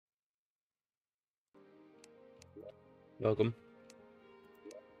Welcome.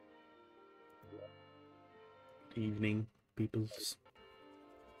 Evening, peoples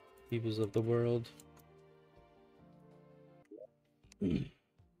of the world. Um,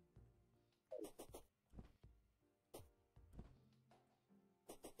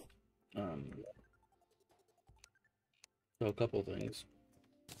 so a couple things.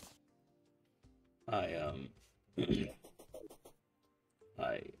 I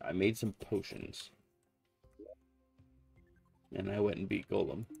I made some potions, and I went and beat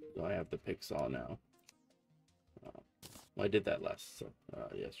Golem, so I have the pick saw now. Well, I did that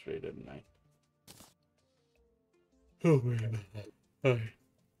yesterday, didn't I? Oh man, Hi.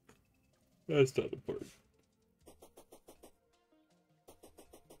 That's not important.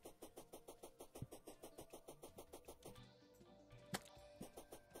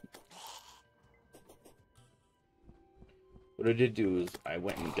 What I did do is I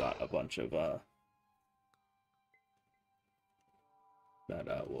went and got a bunch of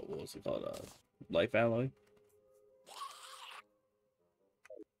what was it called, life alloy.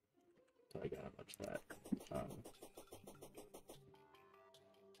 So I got a bunch of that.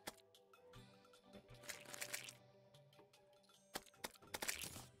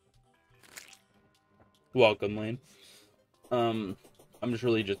 Welcome, Lane. I'm just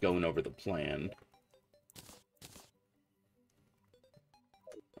really just going over the plan.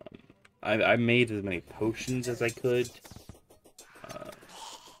 I made as many potions as I could.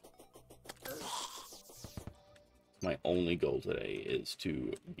 My only goal today is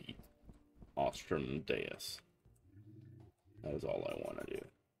to beat Ostrom Deus. That is all I want to do.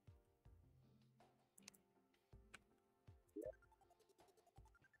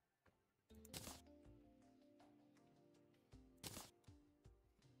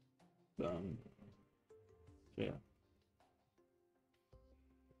 Yeah.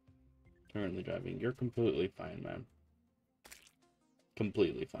 Currently driving. You're completely fine, man.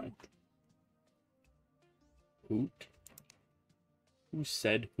 Completely fine. Hoot? Who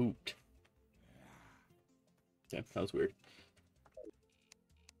said hoot? Yeah, that was weird.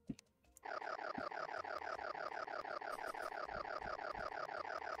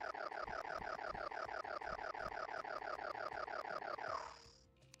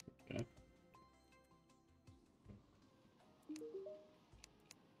 Okay.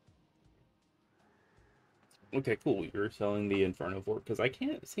 Okay, cool. You're selling the Inferno Fort because I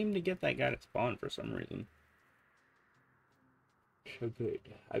can't seem to get that guy to spawn for some reason. So good.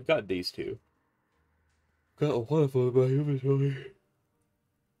 I've got these two. Got one of them in my inventory.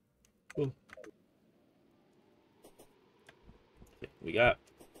 Oh. Okay, we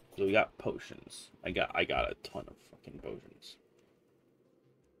got potions. I got a ton of fucking potions.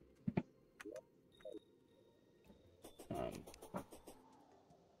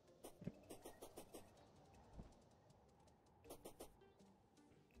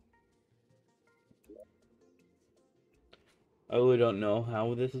 I really don't know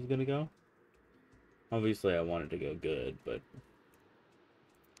how this is gonna go. Obviously, I want it to go good, but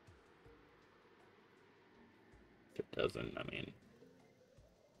if it doesn't, I mean,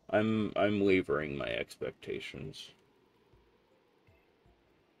 I'm wavering my expectations.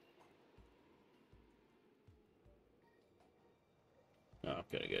 Oh, I'm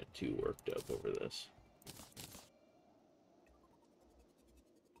gonna get too worked up over this.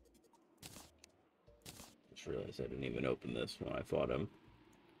 Just realized I didn't even open this when I fought him.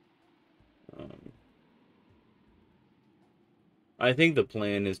 I think the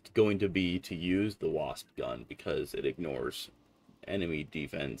plan is going to be to use the Wasp gun because it ignores enemy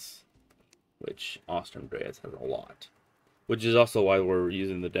defense, which Ostrom Dreas has a lot. Which is also why we're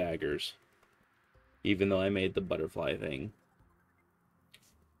using the daggers. Even though I made the butterfly thing.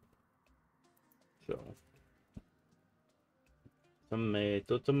 So.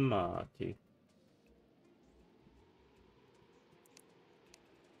 Tomato, tomati.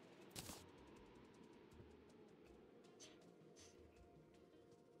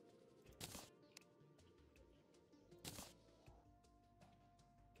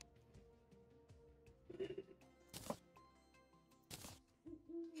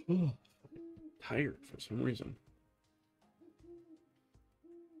 Tired for some reason.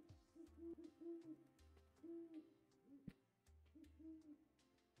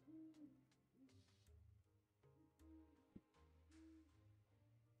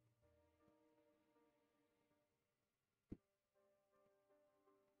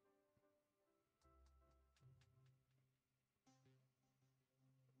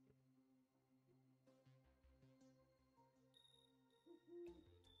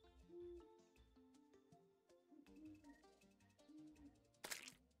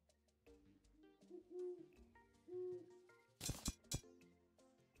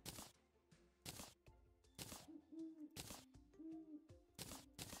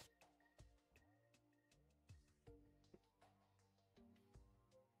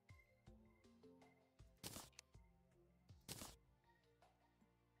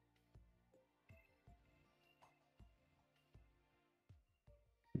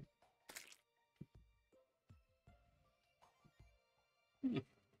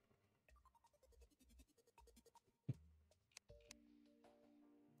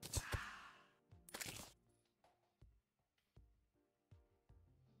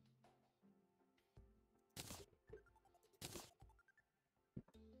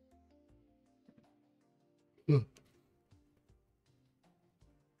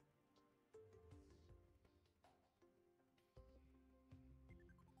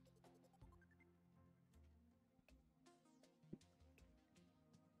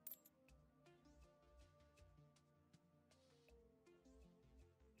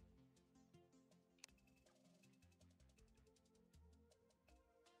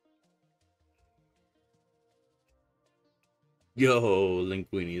 Yo,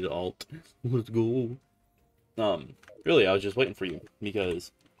 Linguini's alt. Let's go. Really, I was just waiting for you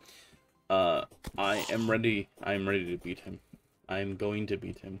because uh I am ready to beat him. I'm going to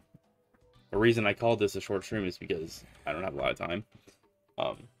beat him. The reason I called this a short stream is because I don't have a lot of time.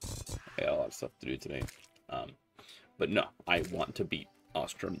 Um I got a lot of stuff to do today. But no, I want to beat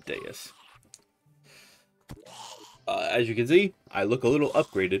Ostrom Deus. As you can see, I look a little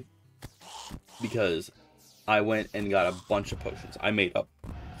upgraded because I went and got a bunch of potions. I made a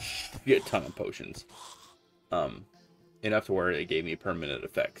shit ton of potions. Enough to where it gave me permanent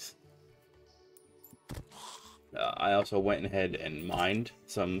effects. I also went ahead and mined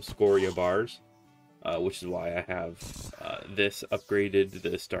some scoria bars, which is why I have this upgraded,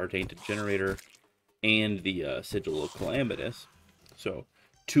 the Star Tainted Generator, and the Sigil of Calamitous. So,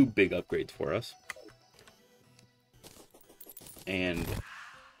 2 big upgrades for us. And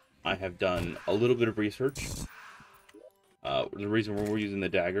I have done a little bit of research. The reason we're using the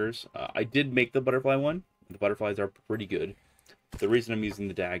daggers, I did make the butterfly one. The butterflies are pretty good. The reason I'm using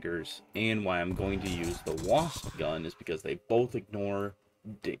the daggers and why I'm going to use the wasp gun is because they both ignore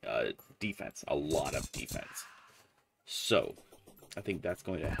defense, a lot of defense. So, I think that's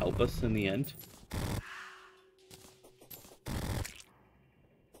going to help us in the end.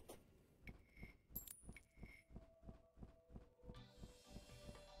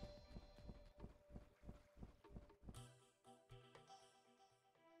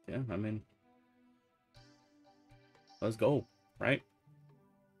 Yeah, I mean, let's go, right?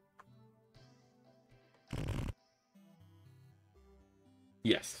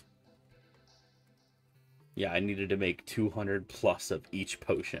 Yes. Yeah, I needed to make 200 plus of each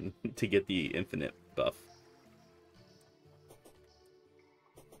potion to get the infinite buff.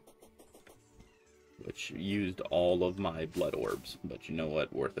 Which used all of my blood orbs, but you know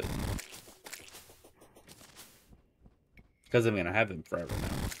what? Worth it. Because I'm going to have them forever now,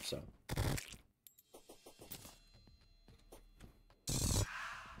 so.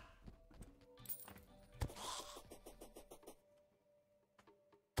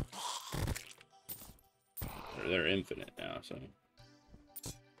 They're infinite now, so.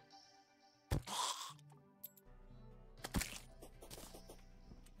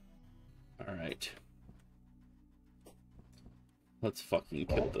 Alright. Let's fucking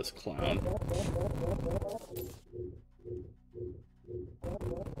kill this clown.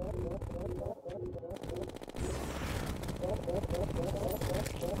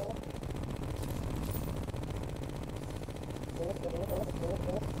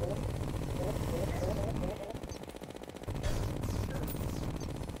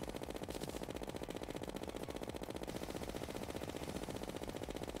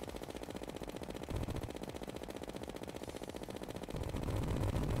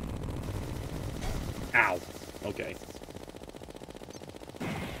 Ow. Okay.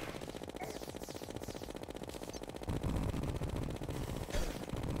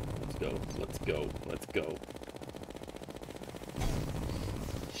 Let's go. Let's go. Let's go.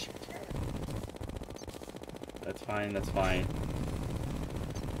 Shit. That's fine. That's fine.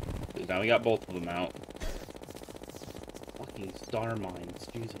 Now we got both of them out. Fucking star mines.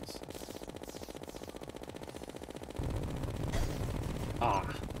 Jesus.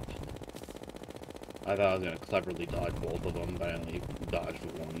 Ah. I thought I was going to cleverly dodge both of them, but I only dodged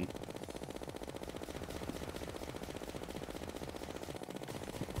one.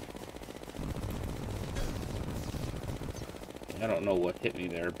 I don't know what hit me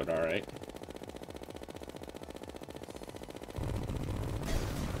there, but alright.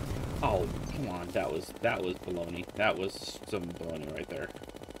 Oh, come on, that was baloney. That was some baloney right there.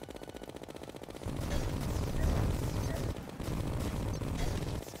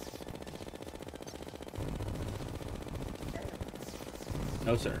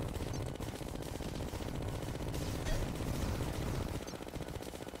 No, sir.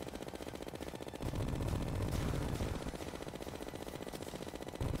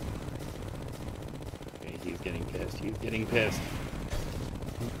 Okay, he's getting pissed. He's getting pissed.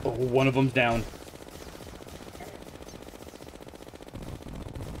 Oh, one of them's down.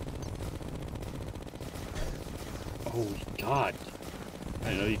 Oh, God. I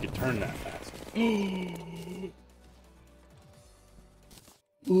didn't know you could turn that fast.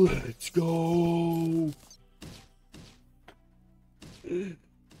 Let's go.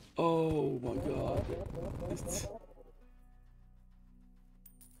 Oh, my God.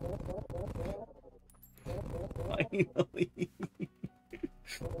 Finally.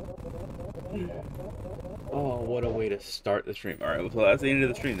 Oh, what a way to start the stream. Alright, well, that's the end of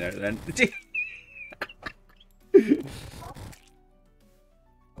the stream there, then.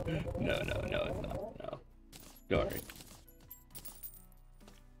 No, it's not. No. Don't worry.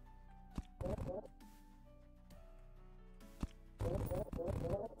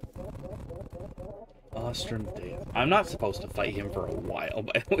 Ostrom Dale. I'm not supposed to fight him for a while,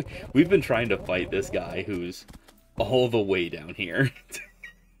 but we've been trying to fight this guy who's all the way down here.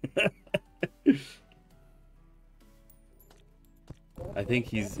 I think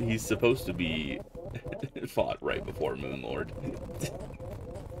he's supposed to be fought right before Moonlord.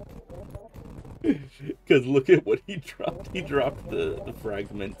 Because look at what he dropped. He dropped the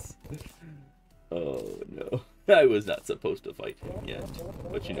fragments. Oh no. I was not supposed to fight him yet.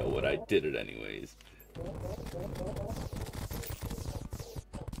 But you know what? I did it anyways.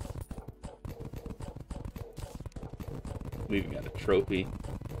 We even got a trophy.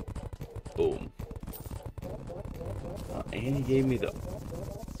 Boom. And he gave me the...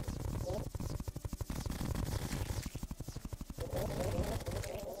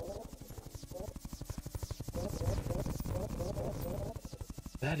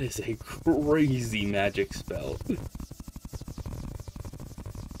 That is a crazy magic spell.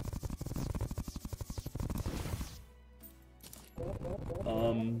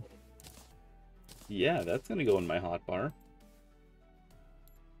 Yeah, that's gonna go in my hotbar.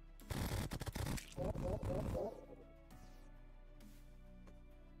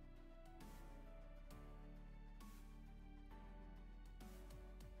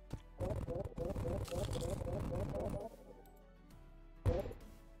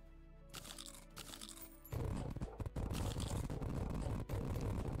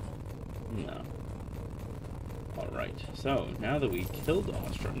 No. Alright, so now that we killed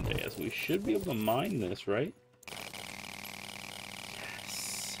Ostrom Deus, we should be able to mine this, right?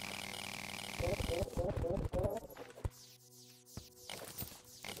 Yes.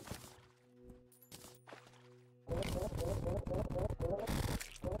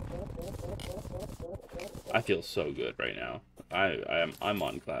 I feel so good right now. I'm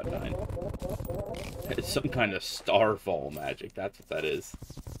on cloud nine. It's some kind of starfall magic. That's what that is.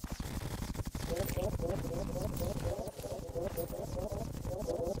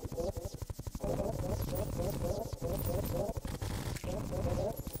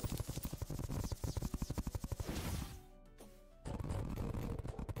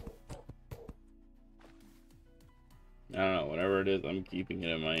 I don't know. Whatever it is, I'm keeping it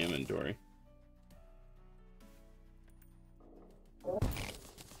in my inventory.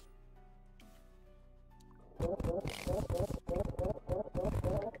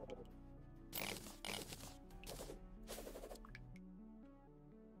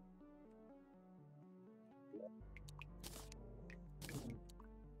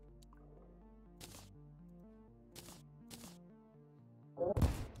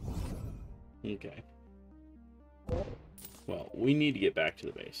 Okay. Well, we need to get back to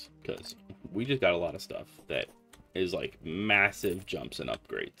the base, because we just got a lot of stuff that is like massive jumps and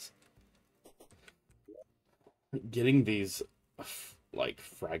upgrades. Getting these like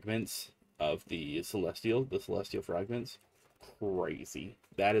fragments of the celestial fragments, crazy.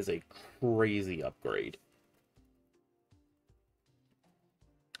 That is a crazy upgrade.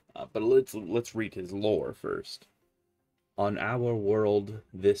 But let's read his lore first. On our world,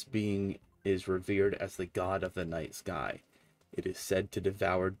 this being is revered as the god of the night sky. It is said to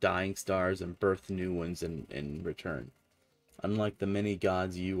devour dying stars and birth new ones in return. Unlike the many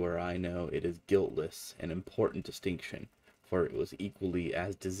gods you or I know, it is guiltless, an important distinction, for it was equally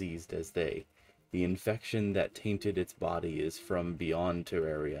as diseased as they. The infection that tainted its body is from beyond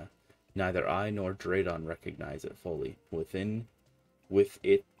terraria. Neither I nor Draydon recognize it fully. With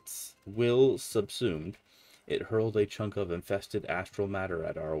its will subsumed, it hurled a chunk of infested astral matter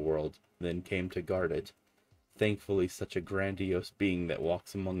at our world, then came to guard it. Thankfully, such a grandiose being that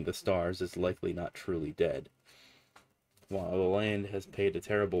walks among the stars is likely not truly dead. While the land has paid a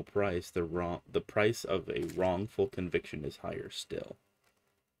terrible price, the price of a wrongful conviction is higher still.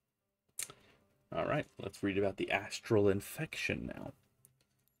 Alright, let's read about the astral infection now.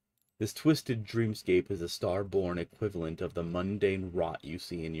 This twisted dreamscape is a star-born equivalent of the mundane rot you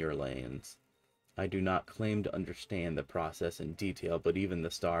see in your lands. I do not claim to understand the process in detail, but even the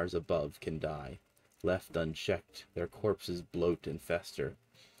stars above can die. Left unchecked, their corpses bloat and fester.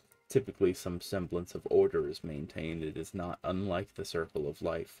 Typically, some semblance of order is maintained. It is not unlike the circle of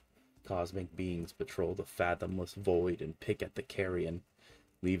life. Cosmic beings patrol the fathomless void and pick at the carrion,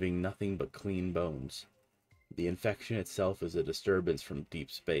 leaving nothing but clean bones. The infection itself is a disturbance from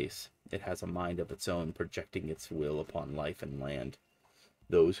deep space. It has a mind of its own, projecting its will upon life and land.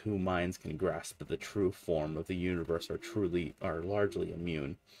 Those whose minds can grasp the true form of the universe are largely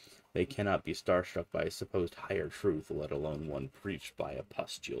immune. They cannot be starstruck by a supposed higher truth, let alone one preached by a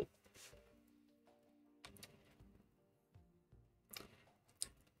pustule.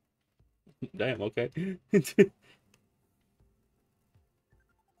 Damn, okay.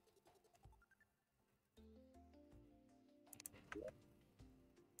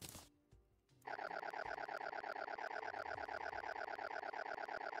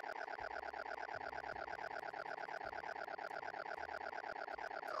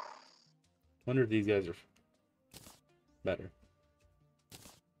 Wonder if these guys are better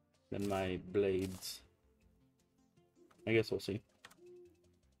than my blades. I guess we'll see.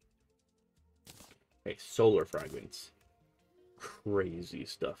 Okay, solar fragments. Crazy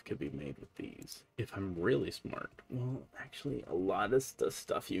stuff could be made with these if I'm really smart. Well, actually, a lot of the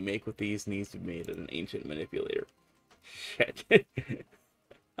stuff you make with these needs to be made in an ancient manipulator. Shit.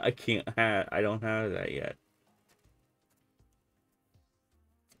 I don't have that yet.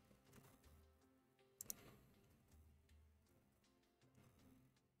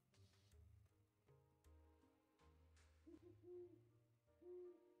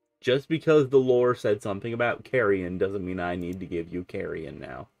 Just because the lore said something about carrion doesn't mean I need to give you carrion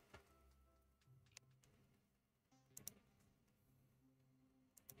now.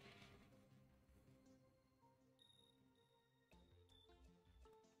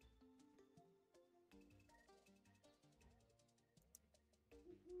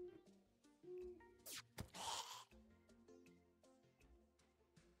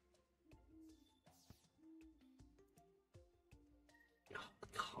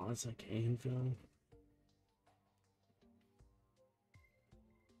 Cosmic anvil.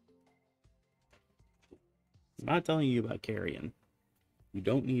 I'm not telling you about carrion. You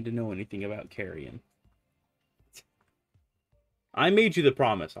don't need to know anything about carrion. I made you the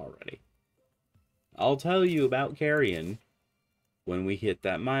promise already. I'll tell you about carrion when we hit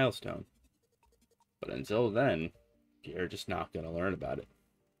that milestone. But until then, you're just not going to learn about it.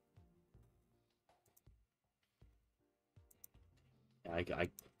 I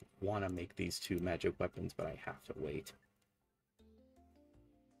want to make these two magic weapons, but I have to wait.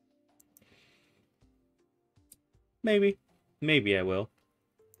 Maybe. Maybe I will.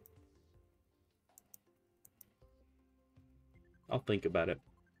 I'll think about it.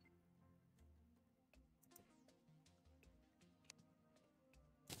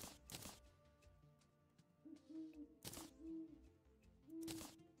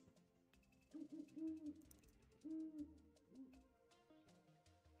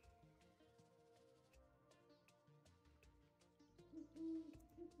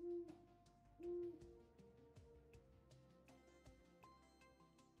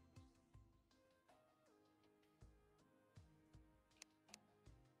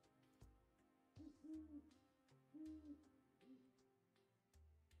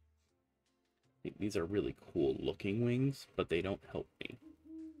 These are really cool looking wings, but they don't help me.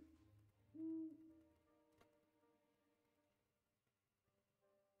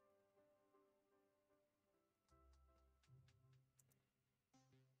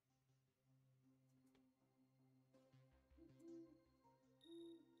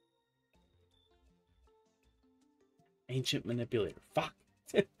 Ancient manipulator. Fuck.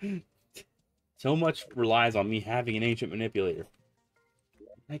 So much relies on me having an ancient manipulator.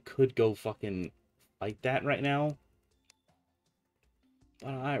 I could go fucking fight that right now, but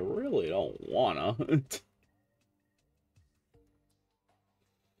I really don't wanna.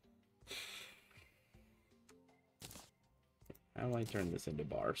 How do I turn this into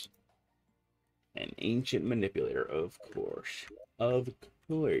bars? An ancient manipulator, of course. Of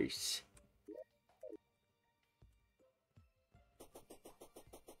course.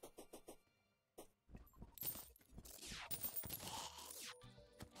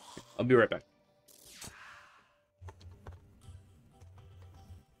 I'll be right back.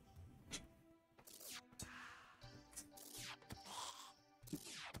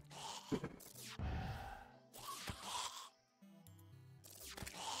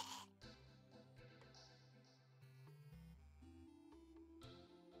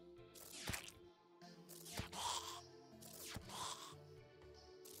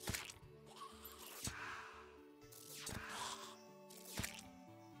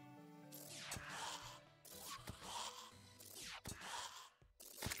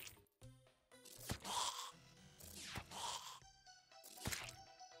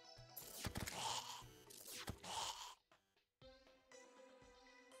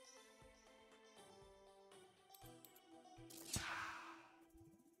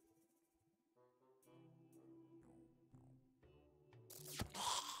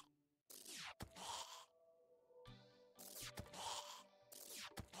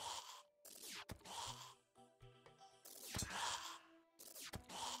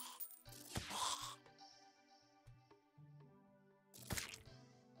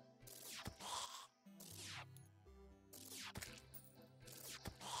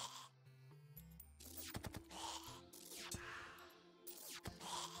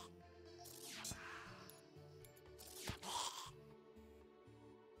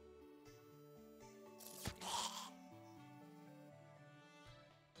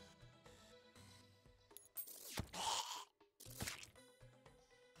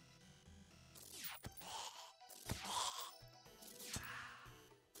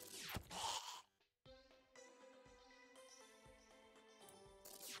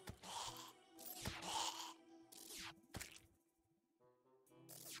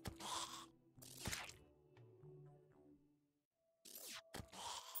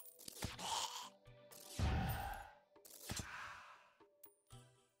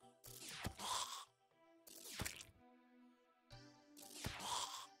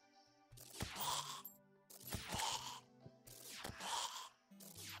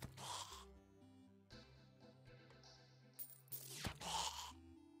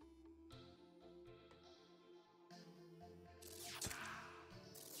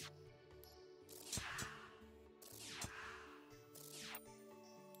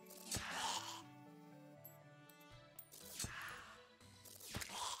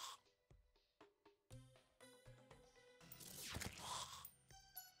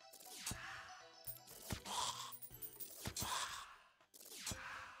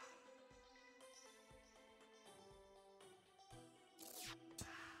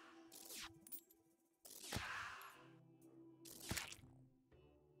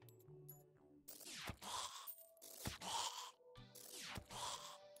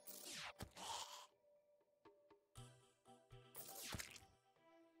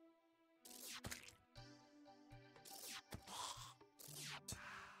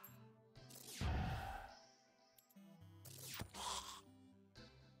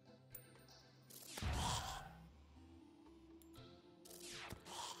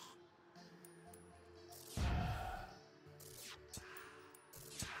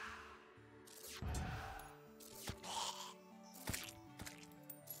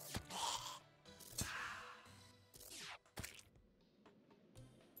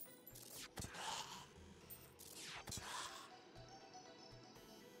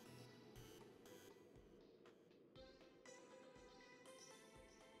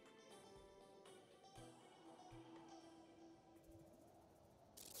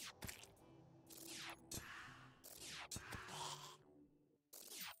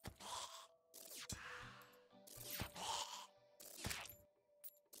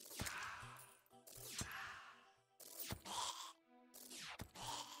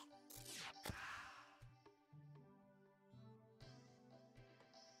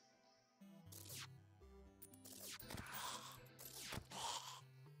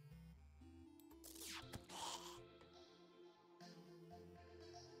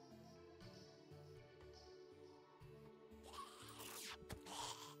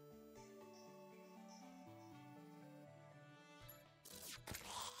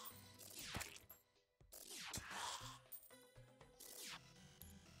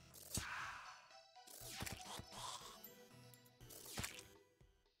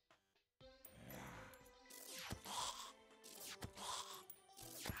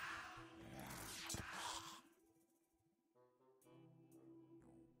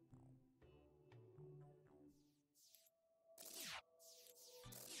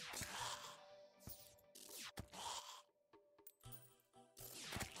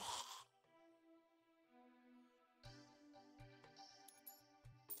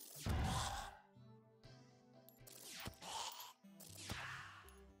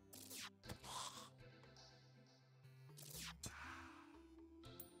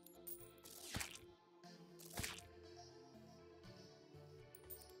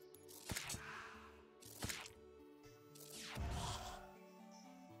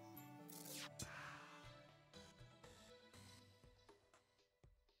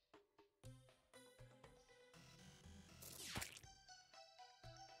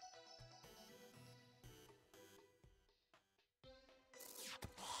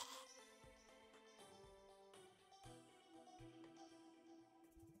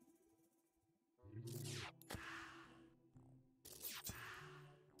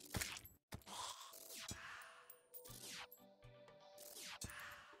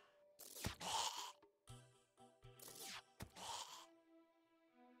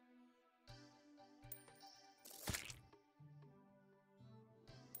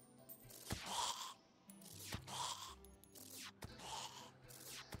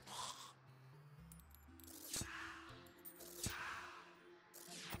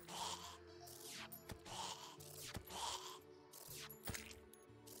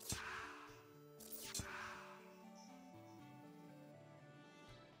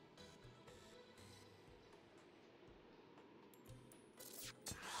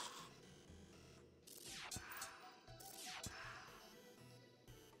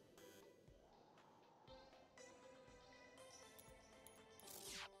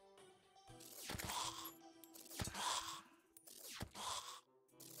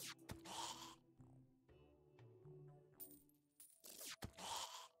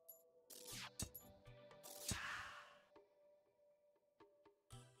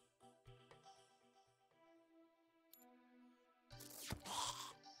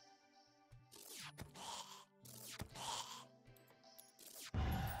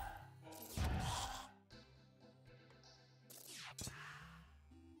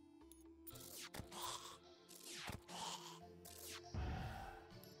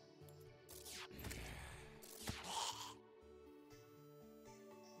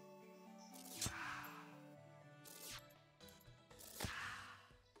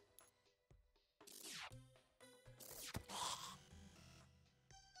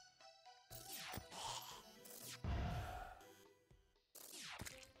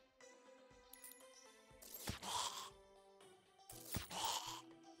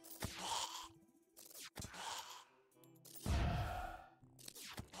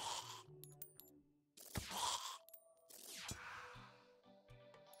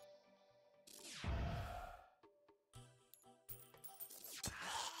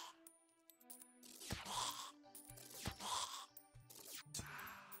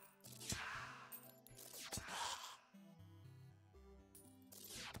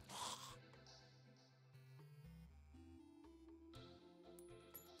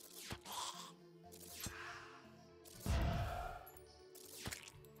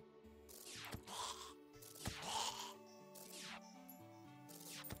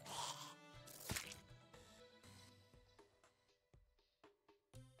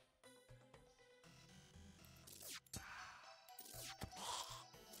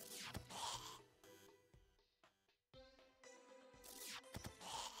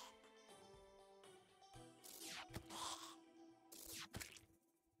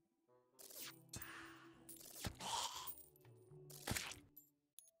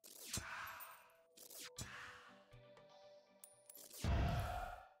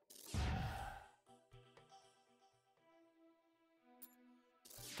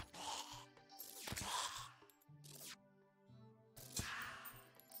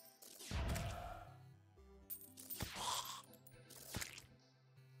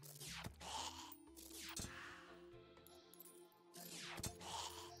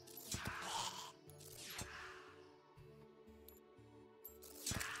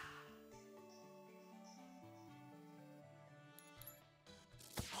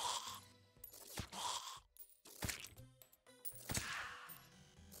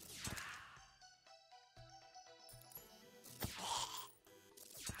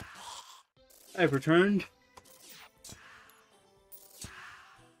 I've returned.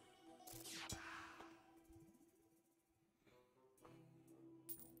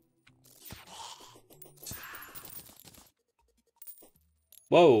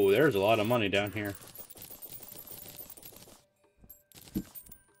 Whoa, there's a lot of money down here.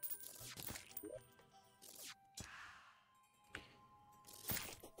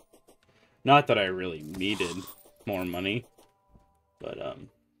 Not that I really needed more money, but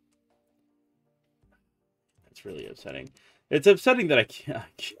that's really upsetting. It's upsetting that I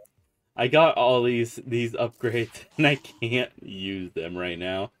can't. I got all these upgrades and I can't use them right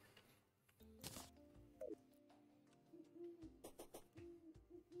now.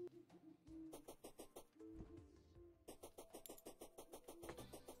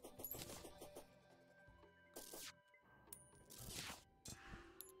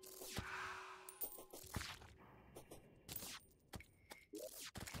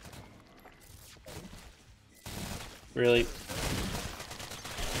 Really?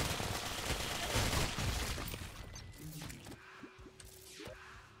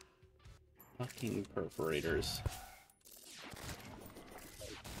 Fucking perforators.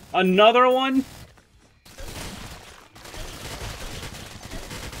 Another one?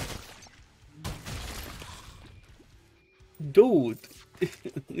 Dude,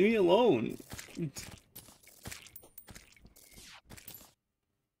 leave me alone.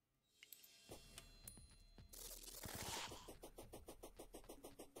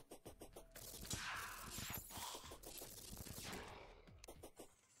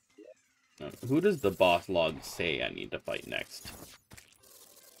 Who does the boss log say I need to fight next?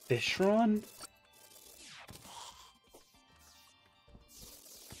 Fishron?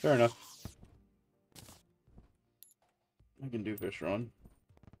 Fair enough. I can do Fishron.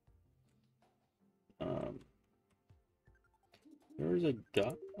 There's a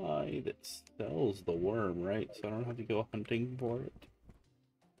guy that sells the worm, right? So I don't have to go hunting for it.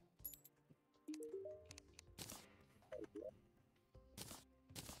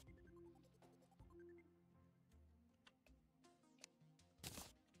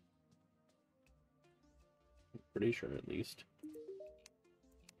 Pretty sure, at least.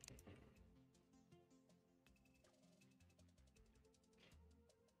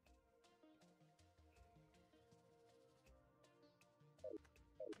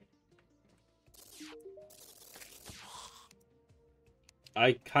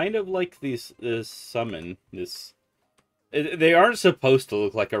 I kind of like this summon. They aren't supposed to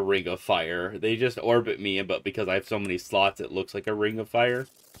look like a ring of fire. They just orbit me, but because I have so many slots, it looks like a ring of fire.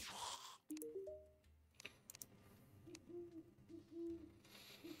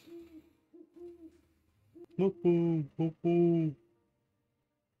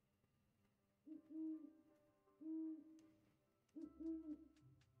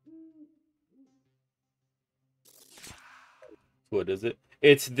 What is it?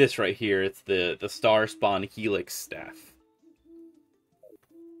 It's this right here. It's the Star Spawn Helix staff.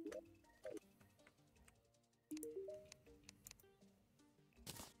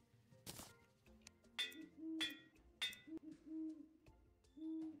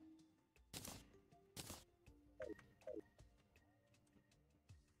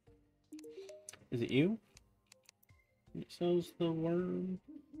 Is it you? It sells the worm?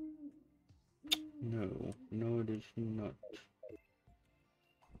 No, no it is not.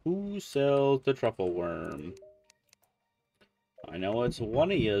 Who sells the truffle worm? I know it's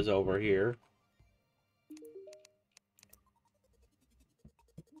one of yous over here.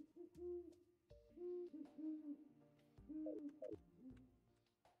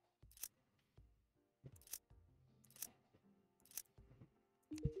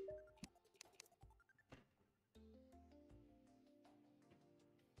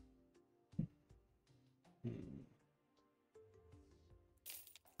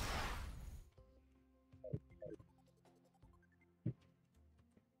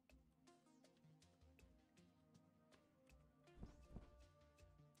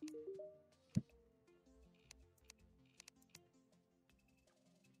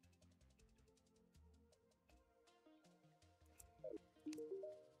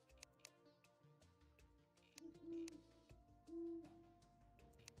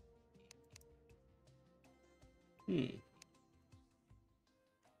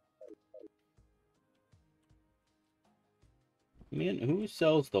 Man, who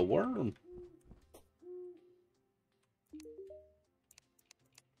sells the worm?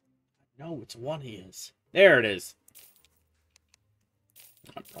 No, it's one he is. There it is.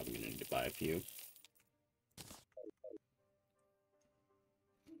 I'm probably gonna need to buy a few.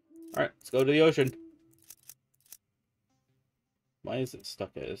 Alright, let's go to the ocean. Why is it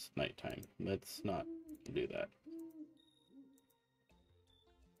stuck as nighttime? Let's not do that.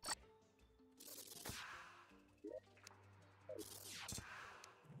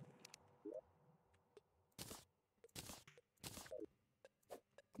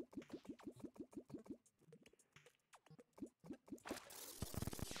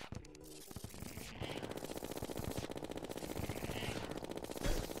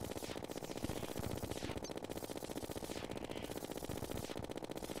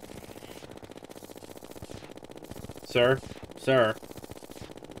 Sir? Sir?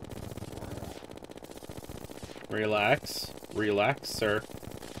 Relax. Relax, sir.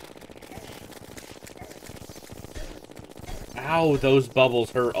 Ow, those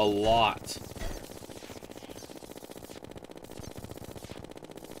bubbles hurt a lot.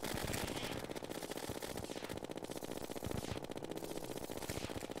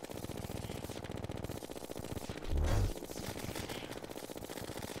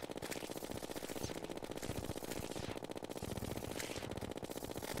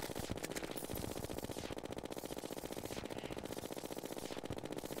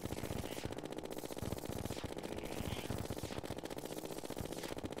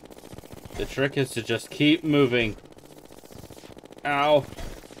 The trick is to just keep moving. Ow.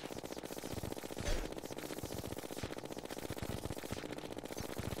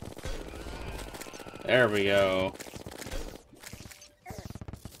 There we go.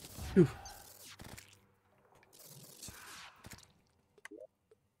 Whew.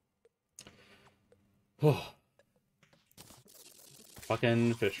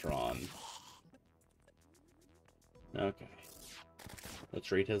 Fucking Fishron. Okay.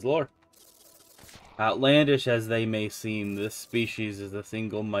 Let's read his lore. Outlandish as they may seem, this species is the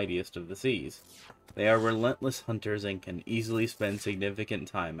single mightiest of the seas. They are relentless hunters and can easily spend significant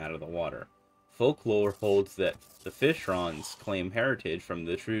time out of the water. Folklore holds that the Fishrons claim heritage from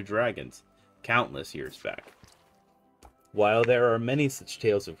the true dragons, countless years back. While there are many such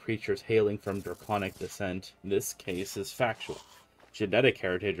tales of creatures hailing from draconic descent, this case is factual. Genetic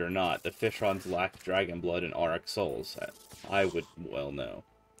heritage or not, the Fishrons lack dragon blood and auric souls. I would well know.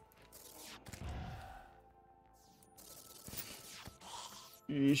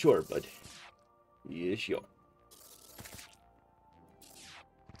 Sure, bud. Yeah, sure.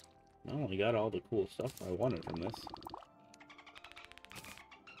 Well, I got all the cool stuff I wanted from this.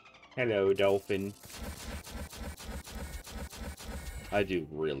 Hello, dolphin. I do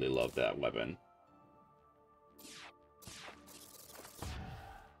really love that weapon.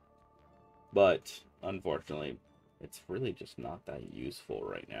 But, unfortunately, it's really just not that useful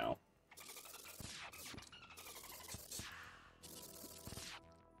right now.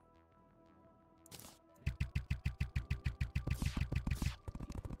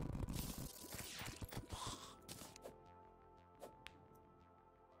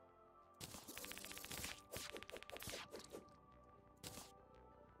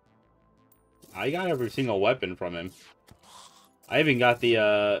 I got every single weapon from him. I even got the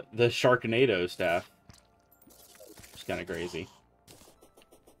Sharknado staff. It's kind of crazy.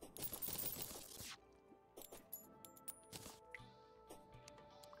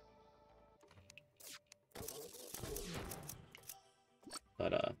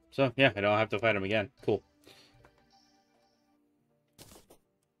 But, so, yeah, I don't have to fight him again. Cool.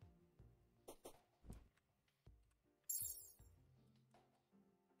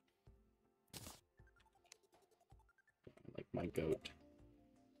 Like my goat.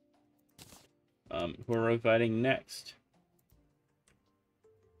 Who are we fighting next?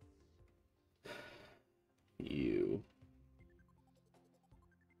 You.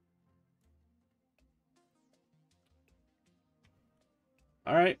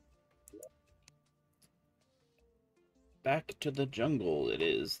 Alright. Back to the jungle it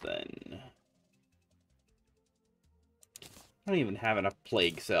is, then. I don't even have enough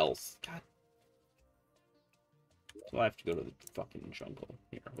plague cells. God. So I have to go to the fucking jungle.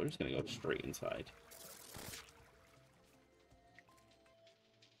 Here, we're just gonna go straight inside.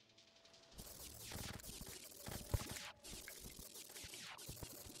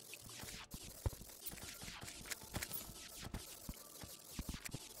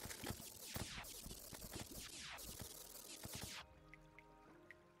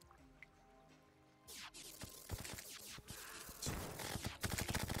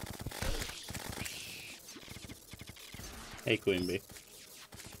 Hey, Queen Bee.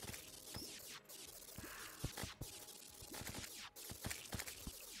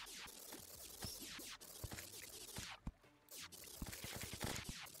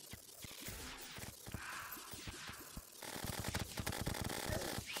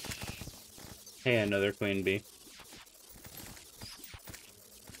 Hey, another Queen Bee.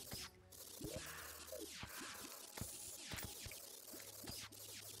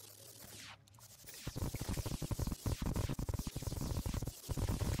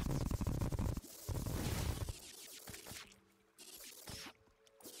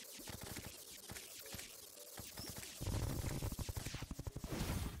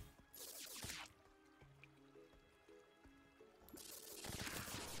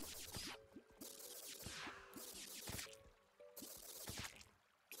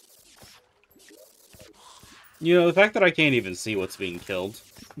 You know, the fact that I can't even see what's being killed.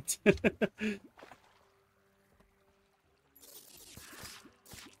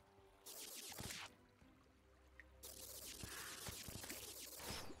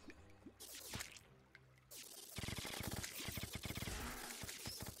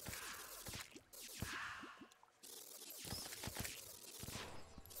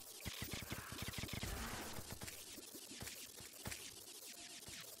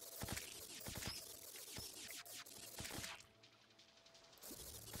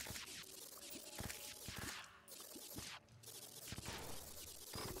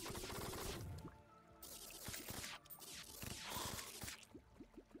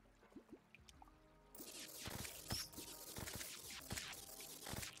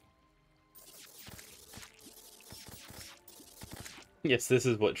 Yes, this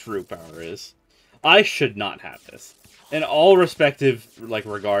is what true power is. I should not have this. In all respective, like,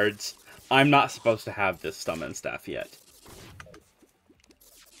 regards, I'm not supposed to have this summon staff yet.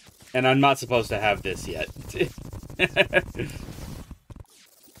 And I'm not supposed to have this yet.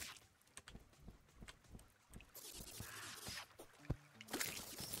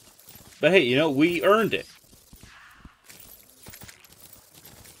 But hey, you know, we earned it.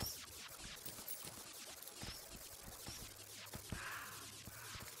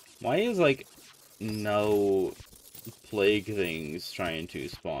 Why is, like, no plague things trying to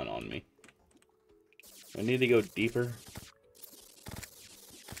spawn on me? I need to go deeper.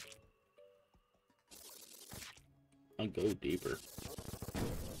 I'll go deeper.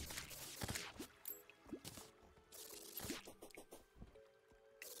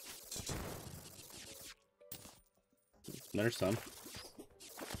 There's some.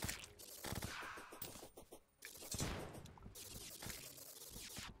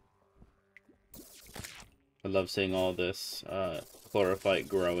 I love seeing all this chlorophyte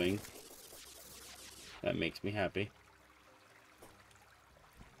growing. That makes me happy.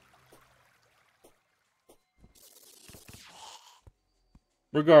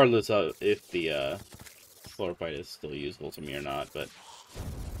 Regardless of if the chlorophyte is still useful to me or not, but...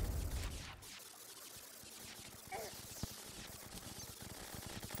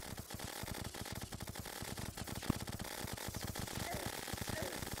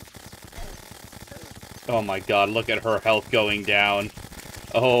 Oh my god, look at her health going down.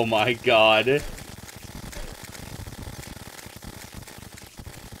 Oh my god.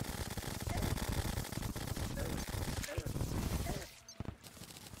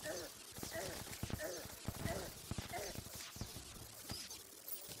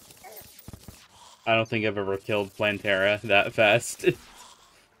 I don't think I've ever killed Plantera that fast.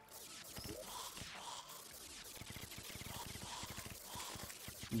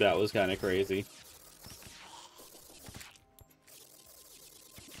 That was kind of crazy.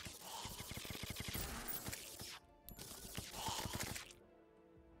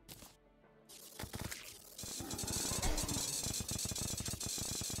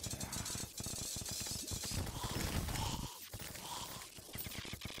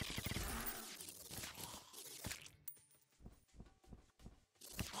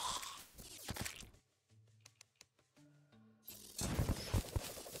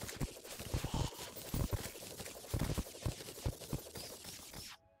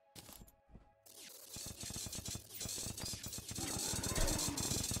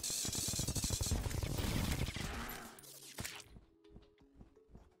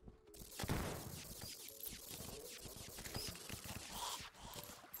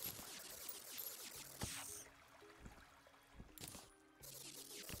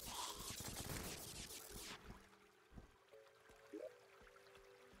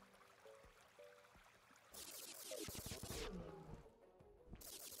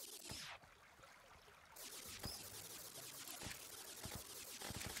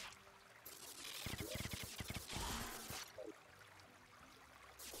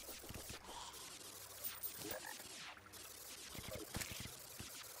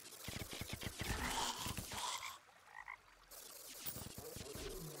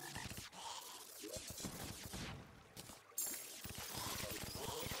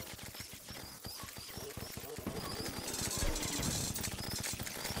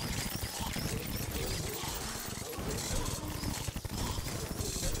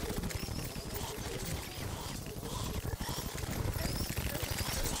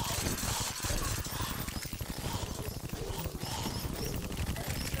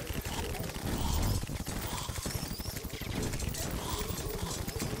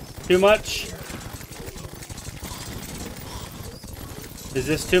 Too much? Is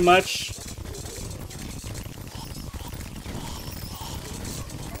this too much?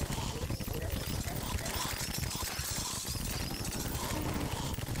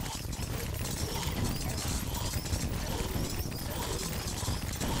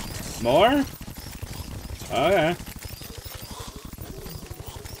 More? Okay.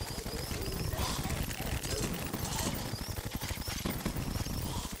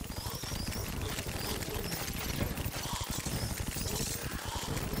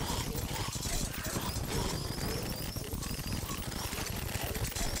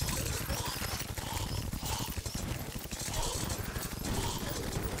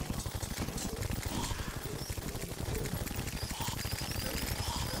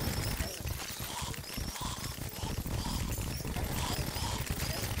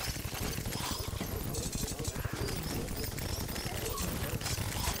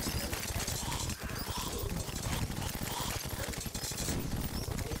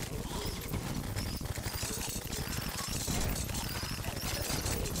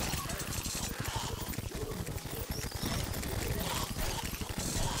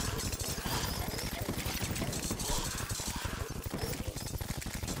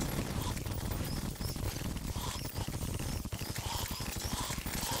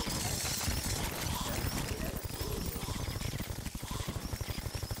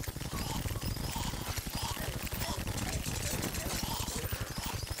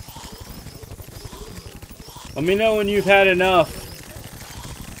 Let me know when you've had enough.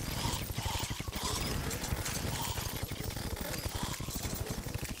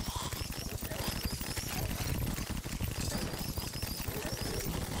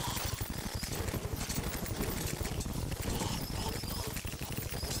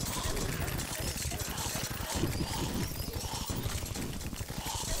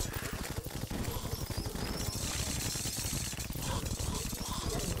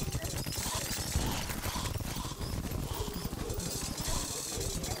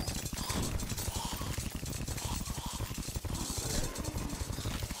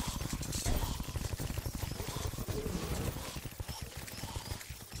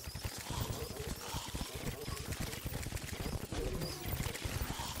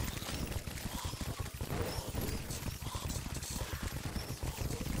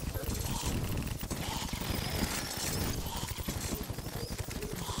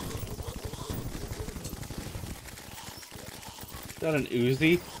 Is that an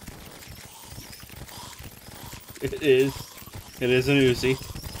Uzi? It is. It is an Uzi.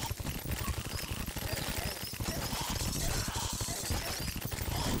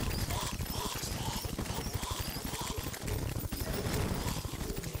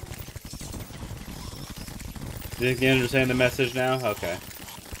 Do you think you understand the message now? Okay.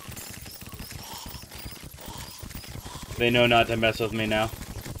 They know not to mess with me now.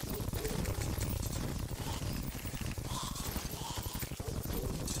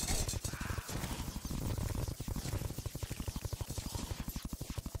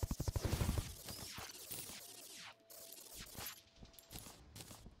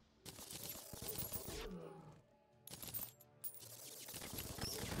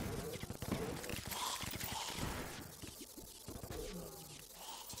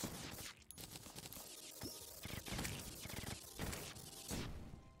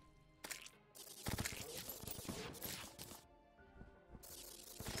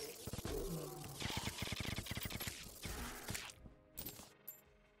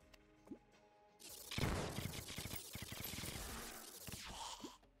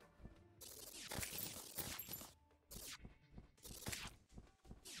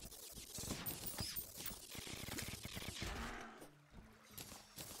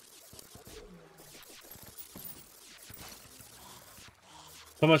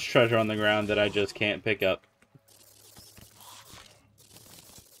 So much treasure on the ground that I just can't pick up.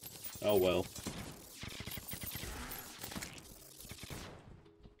 Oh well.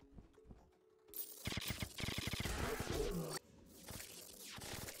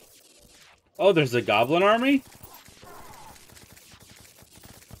 Oh, there's a goblin army?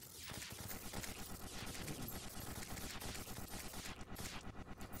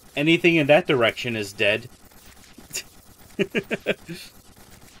 Anything in that direction is dead.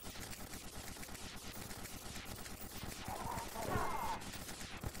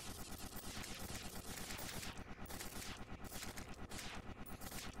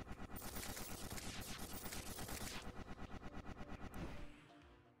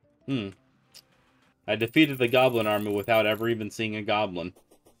 I defeated the goblin army without ever even seeing a goblin.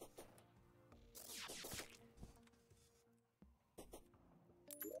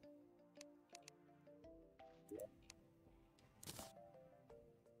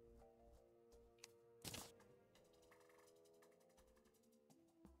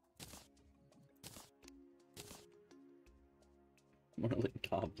 More like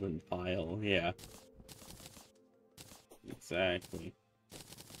goblin pile, yeah. Exactly.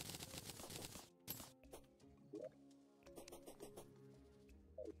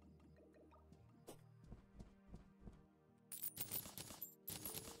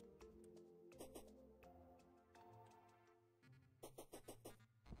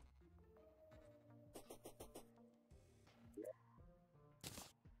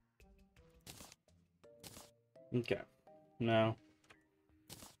 Okay. Now,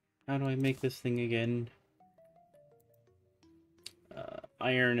 how do I make this thing again?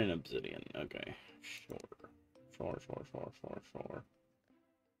 Iron and obsidian. Okay. Sure. Sure.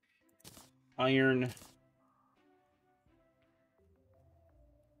 Iron.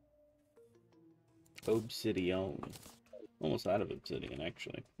 Obsidian. Almost out of obsidian,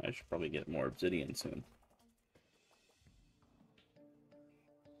 actually. I should probably get more obsidian soon.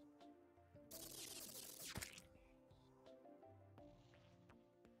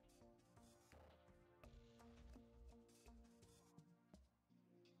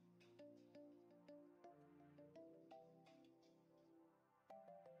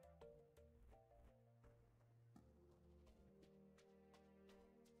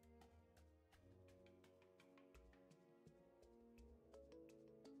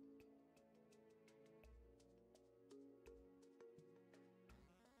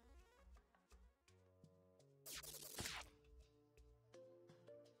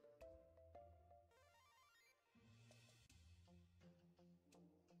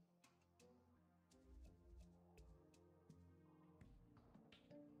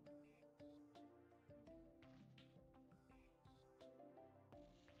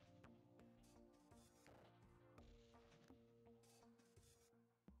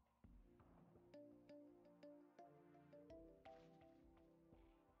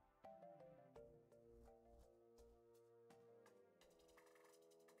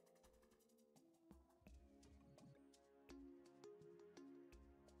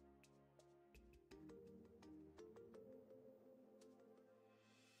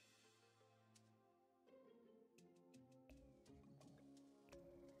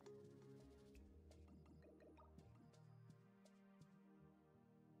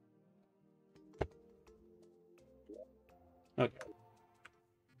 Okay.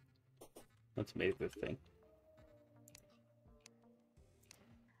 Let's make this thing.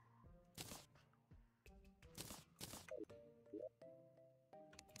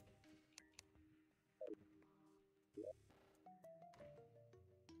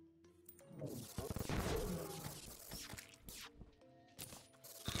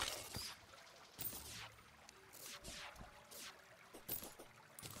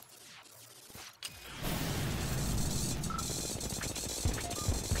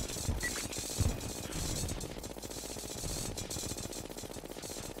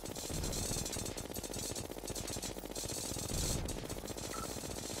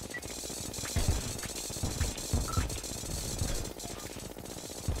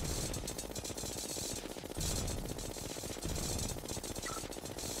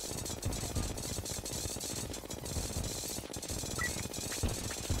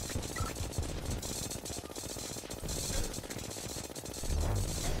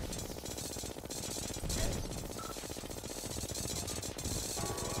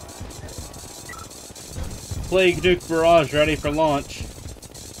 Plague Nuke Barrage ready for launch.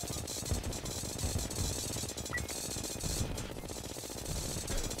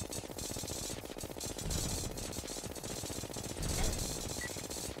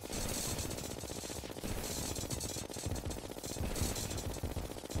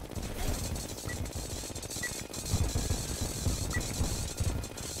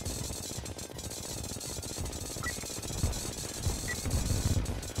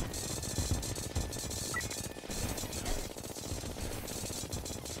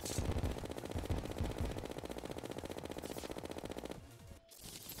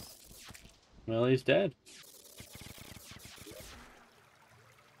 Well, he's dead.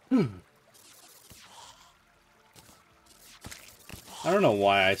 I don't know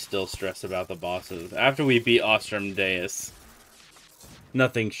why I still stress about the bosses. After we beat Ostrom Deus,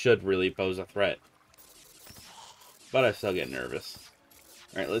 nothing should really pose a threat. But I still get nervous.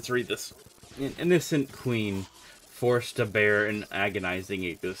 Alright, let's read this. An innocent queen, forced to bear an agonizing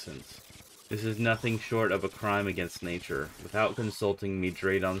existence. This is nothing short of a crime against nature. Without consulting me,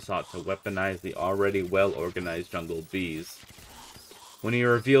 Draydon sought to weaponize the already well-organized jungle bees. When he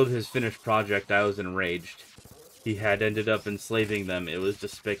revealed his finished project, I was enraged. He had ended up enslaving them. It was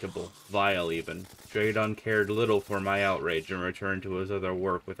despicable, vile even. Draydon cared little for my outrage and returned to his other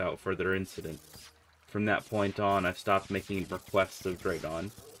work without further incident. From that point on, I stopped making requests of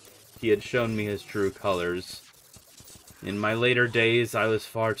Draydon. He had shown me his true colors. In my later days, I was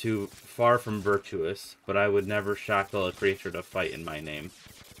far from virtuous, but I would never shackle a creature to fight in my name.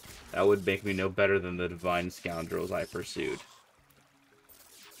 That would make me no better than the divine scoundrels I pursued.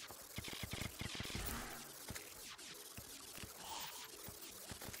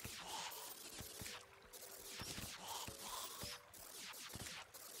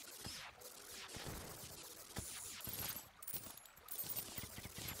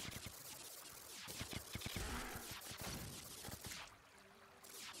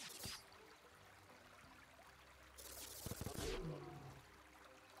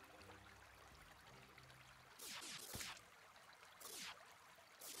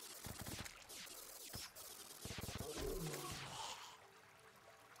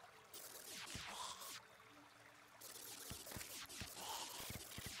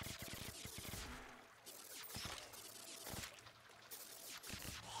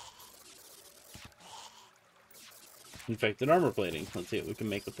 Infected armor plating. Let's see what we can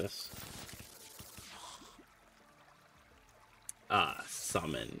make with this.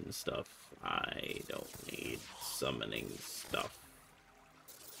 Summon stuff. I don't need summoning stuff.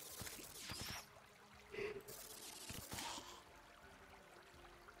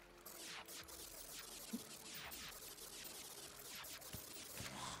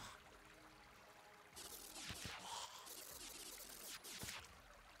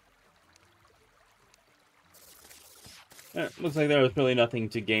 Looks like there was really nothing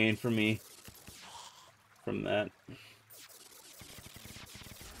to gain for me from that.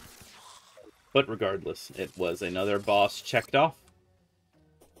 But regardless, it was another boss checked off.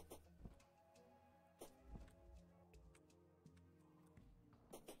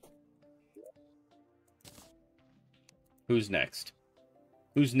 Who's next?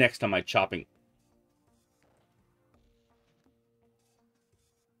 Who's next on my chopping?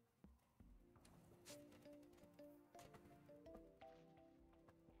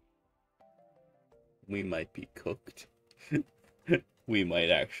 We might be cooked. We might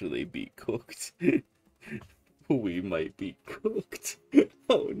actually be cooked. We might be cooked.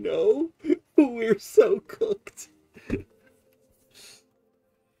 Oh no. We're so cooked.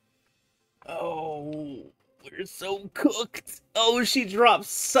 Oh, we're so cooked. Oh, she drops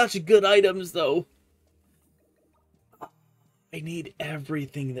such good items though. I need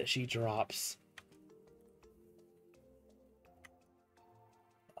everything that she drops.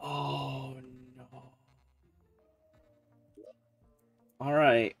 Oh no. All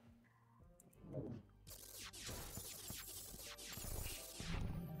right.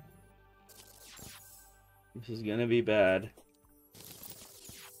 This is gonna be bad.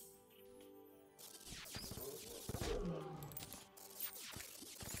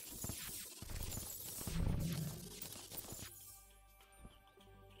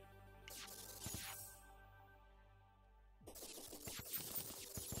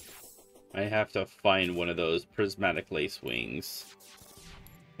 I have to find one of those prismatic lace wings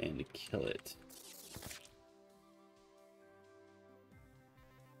and kill it.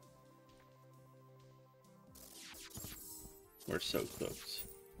 We're so cooked.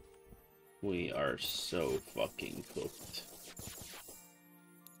 We are so fucking cooked.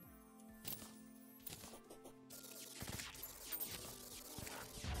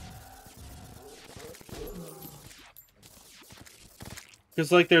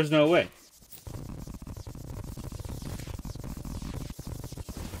 Because, like, there's no way.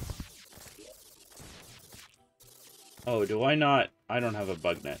 Oh, do I not? I don't have a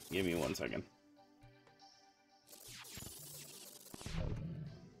bug net. Give me 1 second.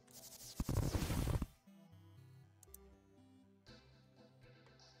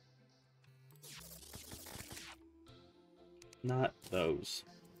 Not those.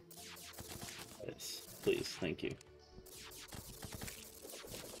 This. Please. Thank you.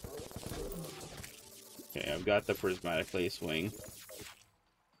 Okay, I've got the prismatic lace wing.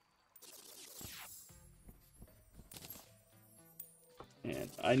 And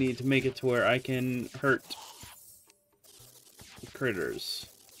I need to make it to where I can hurt critters.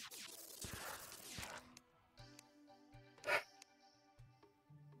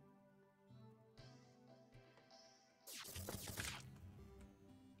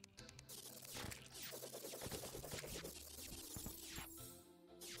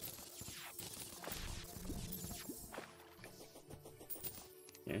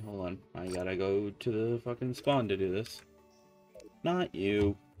 Okay, hold on. I gotta go to the fucking spawn to do this. Not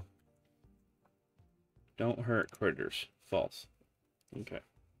you. Don't hurt critters. False. Okay.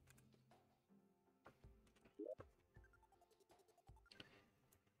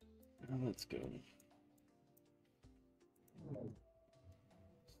 Now let's go.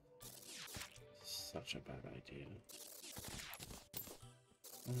 Such a bad idea.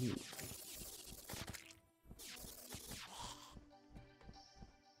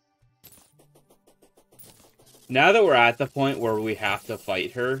 Now that we're at the point where we have to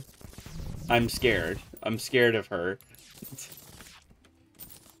fight her, I'm scared. I'm scared of her.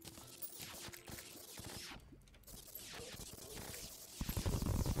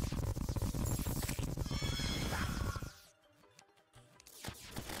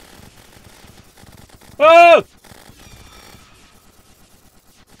 Oh!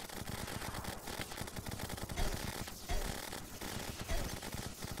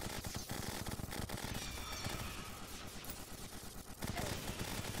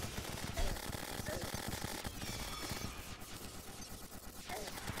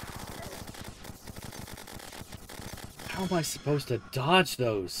 How am I supposed to dodge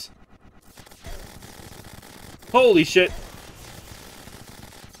those? Holy shit!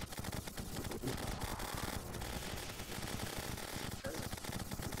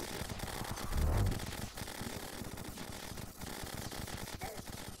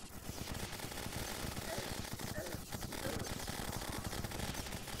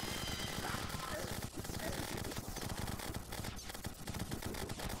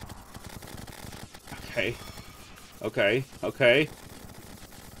 Okay. Okay. Okay.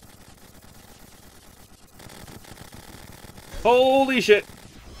 Holy shit!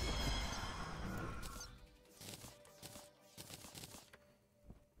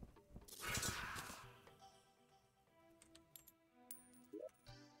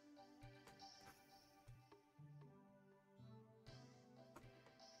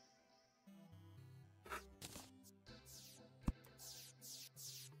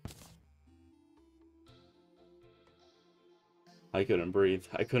 I couldn't breathe.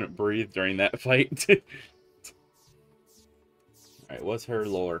 I couldn't breathe during that fight. Alright, what's her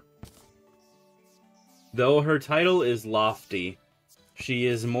lore? Though her title is lofty, she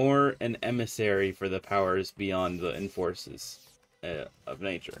is more an emissary for the powers beyond the enforces of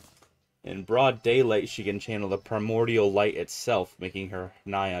nature. In broad daylight, she can channel the primordial light itself, making her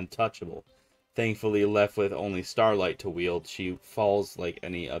nigh untouchable. Thankfully, left with only starlight to wield, she falls like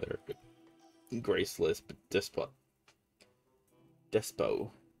any other graceless despo.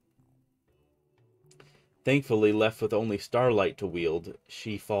 Thankfully, left with only starlight to wield,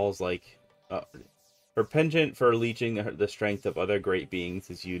 she falls like... her penchant for leeching the strength of other great beings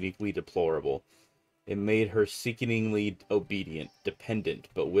is uniquely deplorable. It made her sickeningly obedient, dependent,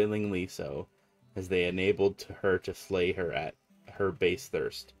 but willingly so, as they enabled her to slay her at her base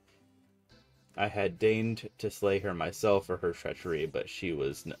thirst. I had deigned to slay her myself for her treachery, but she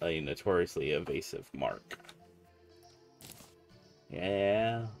was a notoriously evasive mark.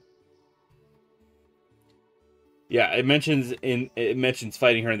 Yeah. Yeah, it mentions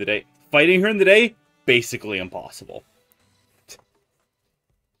fighting her in the day. Fighting her in the day, basically impossible.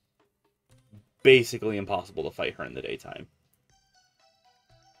 Basically impossible to fight her in the daytime.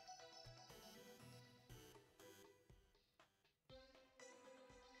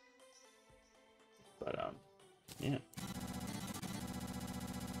 But yeah.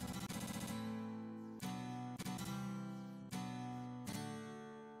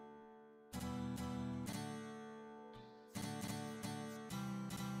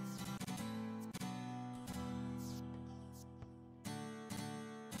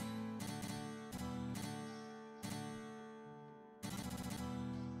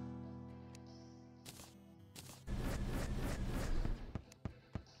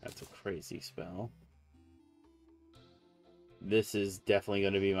 That's a crazy spell. This is definitely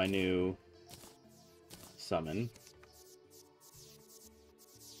going to be my new summon.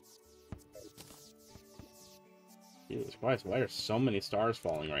 Jesus Christ, why are so many stars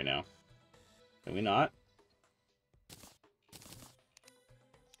falling right now? Can we not?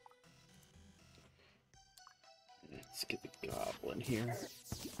 Let's get the goblin here.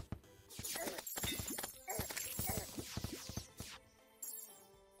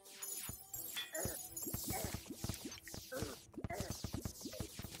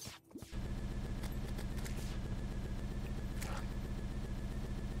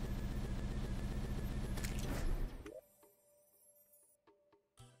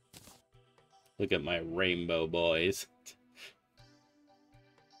 Look at my rainbow boys.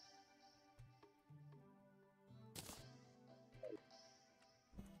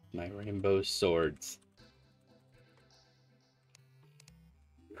 My rainbow swords.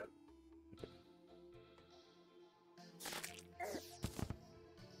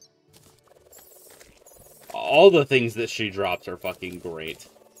 All the things that she drops are fucking great.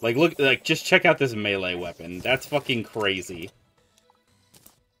 Like, look, like, just check out this melee weapon. That's fucking crazy.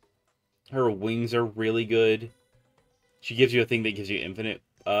 Her wings are really good. She gives you a thing that gives you infinite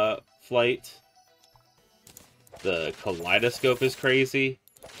flight. The kaleidoscope is crazy.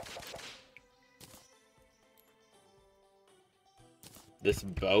 This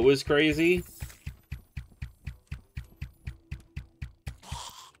bow is crazy.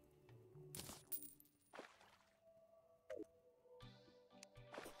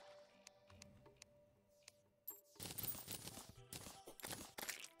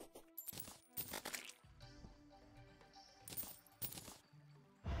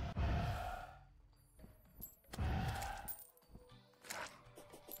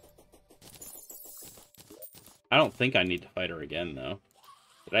 I don't think I need to fight her again, though.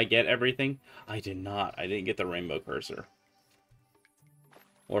 Did I get everything? I did not. I didn't get the rainbow cursor.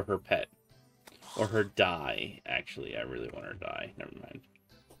 Or her pet. Or her die. Actually, I really want her die. Never mind.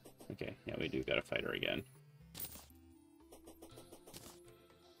 Okay, yeah, we do gotta fight her again.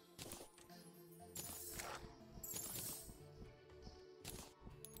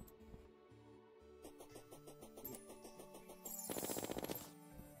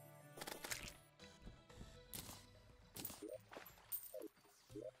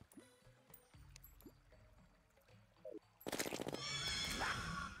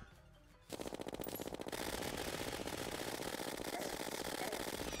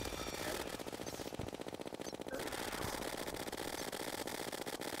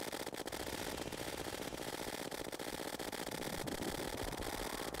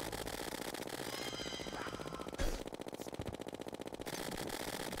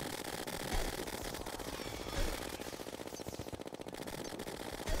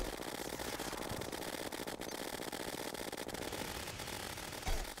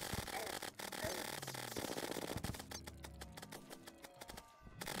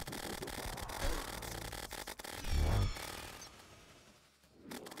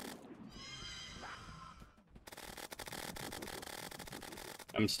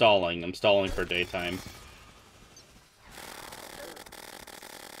 I'm stalling. I'm stalling for daytime.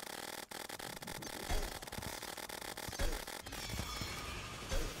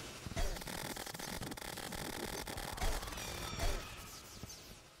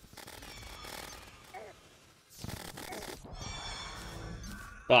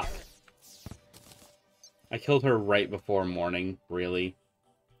 Fuck. I killed her right before morning. Really?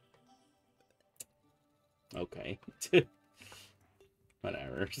 Okay.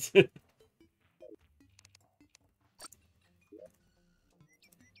 Whatever.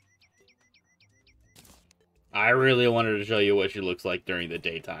 I really wanted to show you what she looks like during the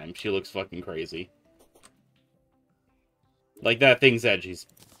daytime. She looks fucking crazy. Like that thing said, she's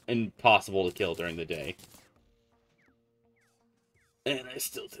impossible to kill during the day. And I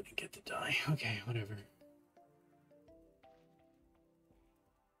still didn't get to die. Okay, whatever.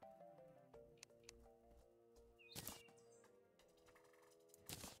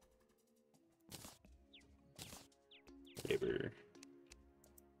 Whatever.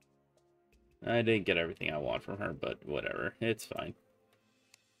 I didn't get everything I want from her, but whatever. It's fine.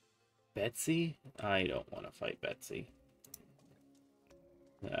 Betsy? I don't want to fight Betsy.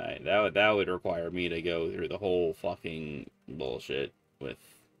 That would require me to go through the whole fucking bullshit with...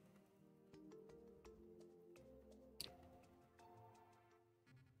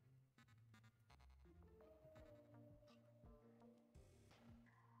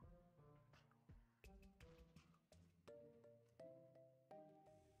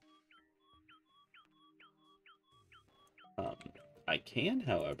 I can,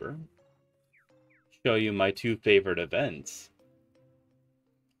 however, show you my two favorite events.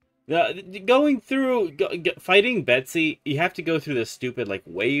 Going through fighting Betsy, you have to go through this stupid like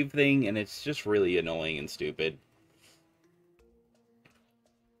wave thing, and it's just really annoying and stupid.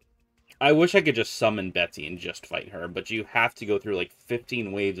 I wish I could just summon Betsy and just fight her, but you have to go through like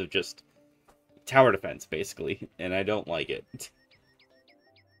 15 waves of just tower defense, basically, and I don't like it.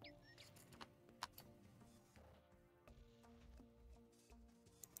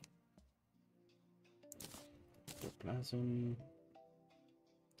 Plasm.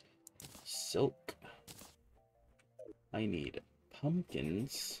 Silk. I need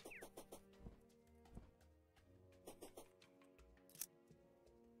pumpkins.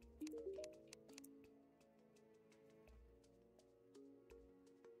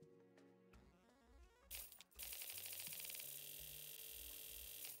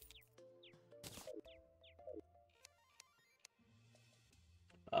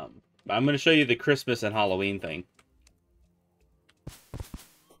 I'm going to show you the Christmas and Halloween thing.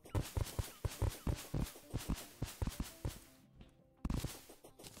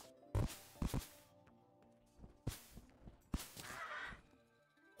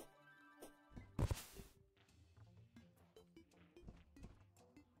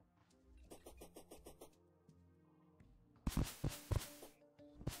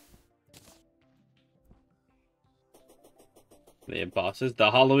 They have bosses.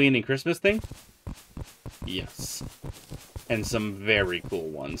 The Halloween and Christmas thing? Yes. And some very cool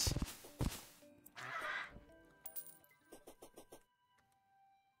ones.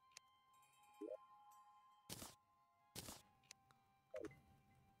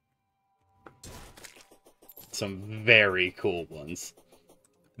 Some very cool ones.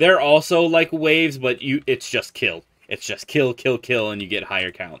 They're also like waves, but it's just kill. It's just kill, kill, kill, and you get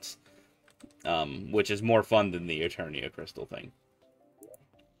higher counts. Which is more fun than the Eternia Crystal thing.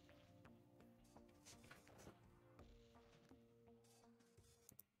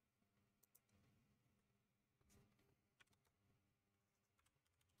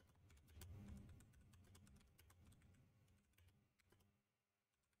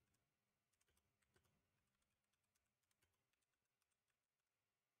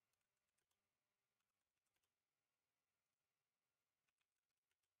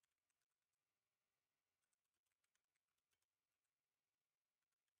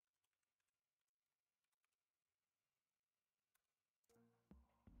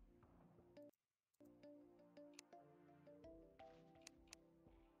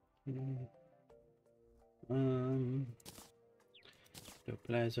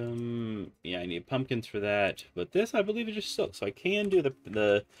 Ectoplasm. Yeah, I need pumpkins for that. But this, I believe, is just silk. So I can do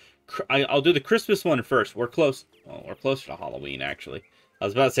I'll do the Christmas one first. We're close. Well, we're closer to Halloween, actually. I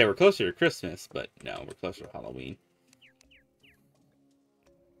was about to say we're closer to Christmas, but no, we're closer to Halloween.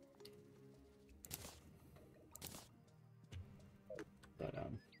 But,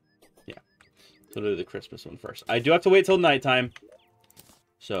 yeah. So we'll do the Christmas one first. I do have to wait till nighttime.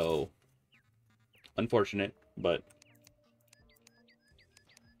 So, unfortunate, but...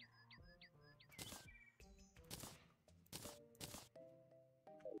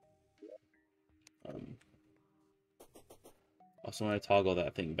 Also, when I toggle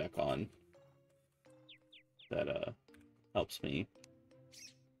that thing back on, that helps me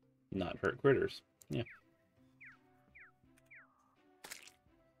not hurt critters. Yeah.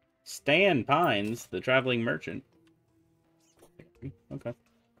 Stan Pines, the traveling merchant. Okay.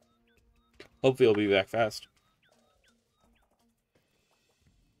 Hopefully he'll be back fast.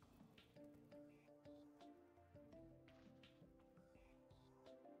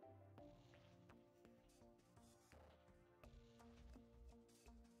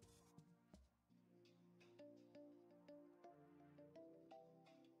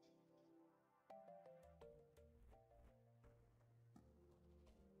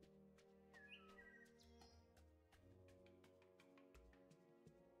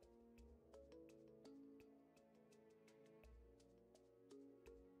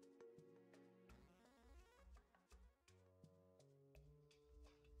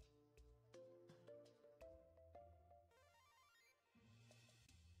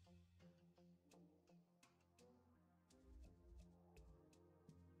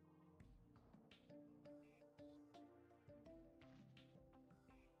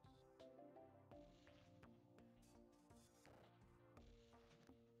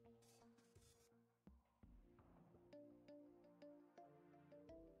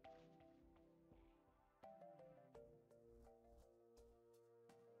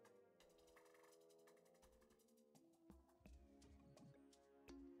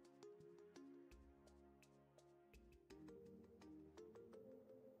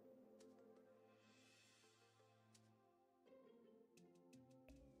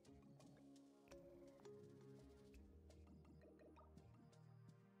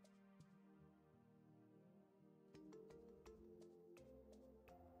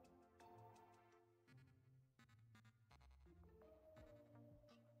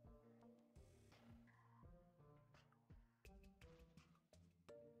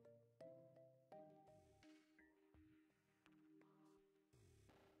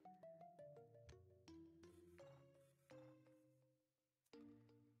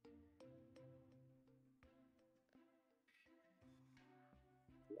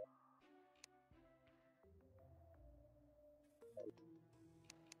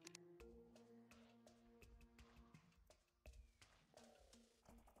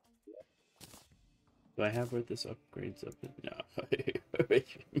 Do I have where this upgrades up? No.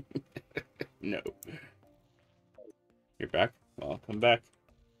 No. You're back? Well, come back.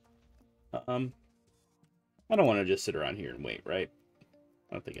 I don't want to just sit around here and wait, right?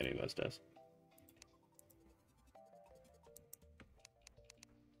 I don't think any of us does.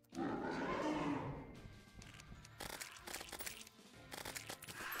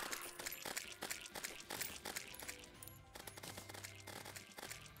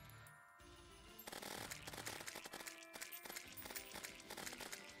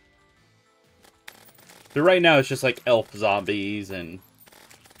 So right now it's just like elf zombies and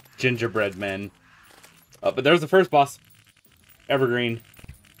gingerbread men. But there's the first boss. Evergreen.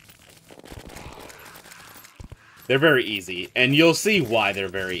 They're very easy. And you'll see why they're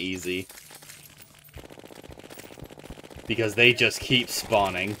very easy. Because they just keep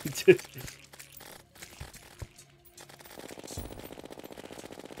spawning.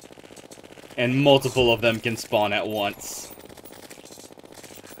 And multiple of them can spawn at once.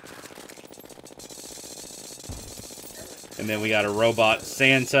 And then we got a robot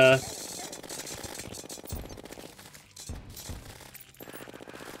Santa.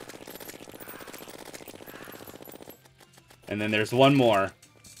 And then there's one more.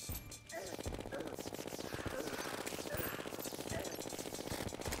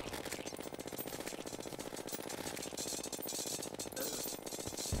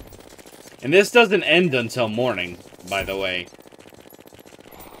 And this doesn't end until morning, by the way.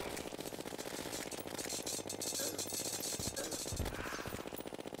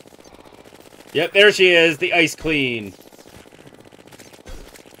 Yep, there she is, the Ice Queen.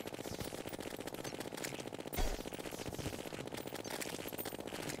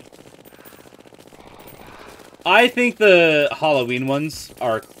 I think the Halloween ones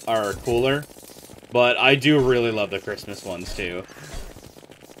are cooler, but I do really love the Christmas ones too.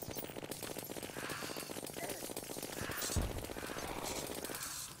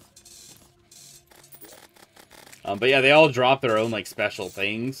 But yeah, they all drop their own like special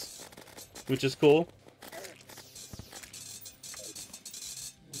things, which is cool.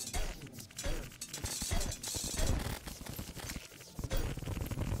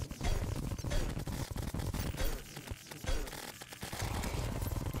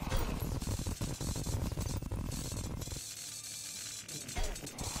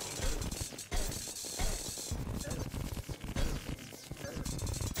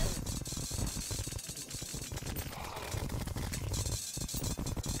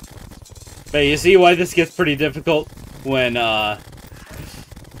 But you see why this gets pretty difficult when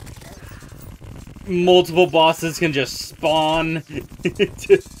multiple bosses can just spawn.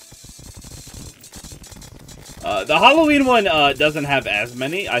 The Halloween one doesn't have as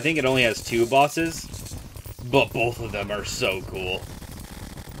many. I think it only has 2 bosses, but both of them are so cool.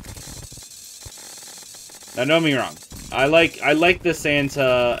 Now, don't get me wrong. I like the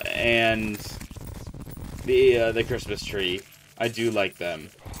Santa and the Christmas tree. I do like them.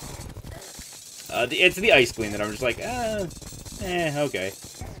 It's the Ice Queen that I'm just like, okay.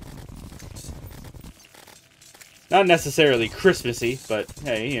 Not necessarily Christmassy, but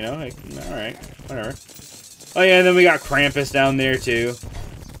hey, you know, like, alright, whatever. Oh yeah, and then we got Krampus down there too.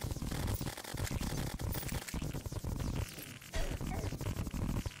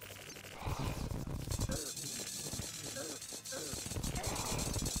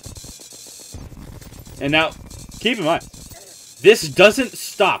 And now, keep in mind, this doesn't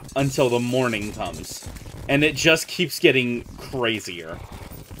stop until the morning comes. And it just keeps getting crazier.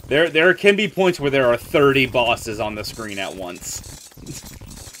 There can be points where there are 30 bosses on the screen at once.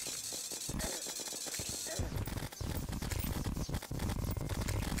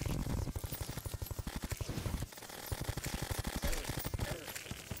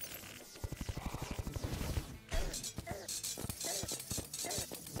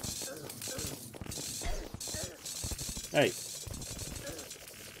 Hey.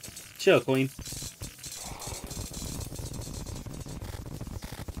 Chill, Queen.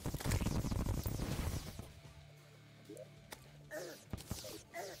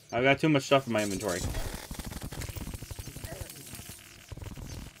 I've got too much stuff in my inventory.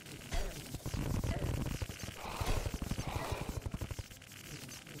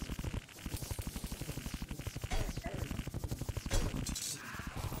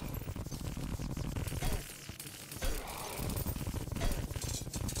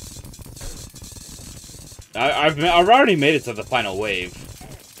 I've already made it to the final wave.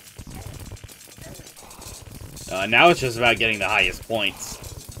 Now it's just about getting the highest points.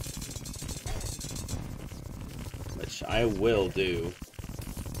 Which I will do.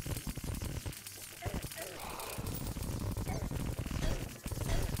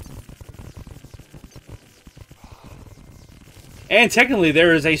 And technically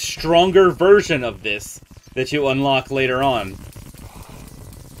there is a stronger version of this that you unlock later on.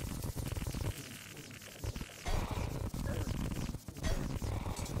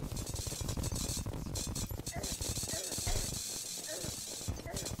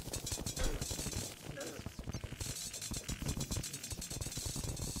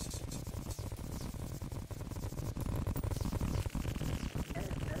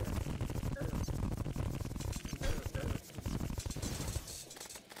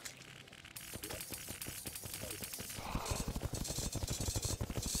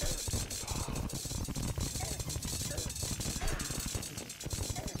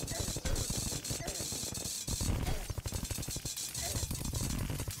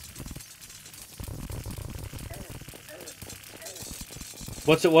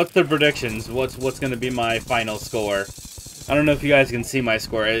 What's the predictions? What's gonna be my final score? I don't know if you guys can see my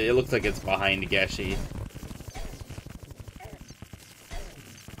score. It looks like it's behind Geshi.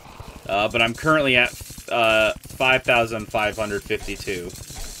 But I'm currently at 5,552.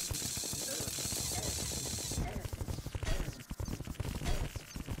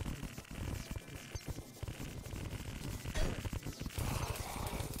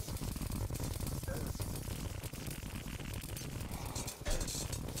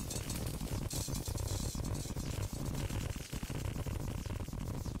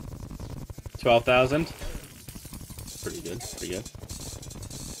 $12,000. Pretty good. Pretty good.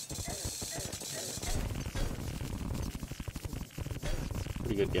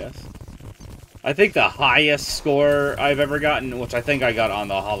 Pretty good guess. I think the highest score I've ever gotten, which I think I got on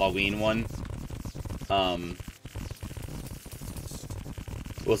the Halloween one,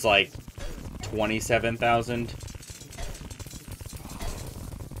 was like 27,000.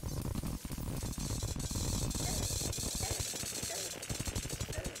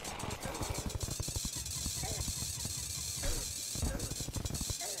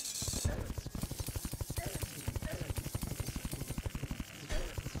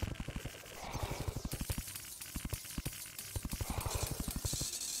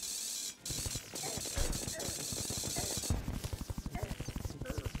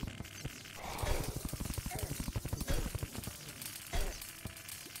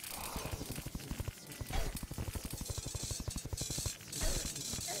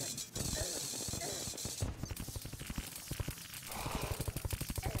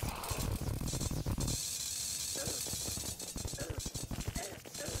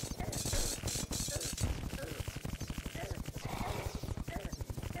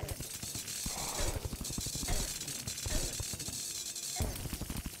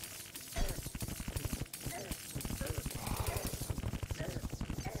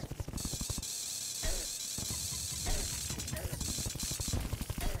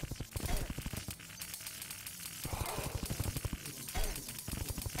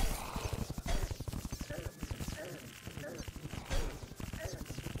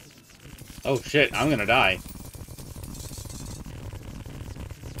 Oh shit, I'm gonna die.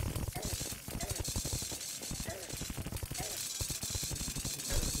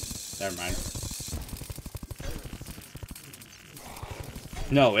 Never mind.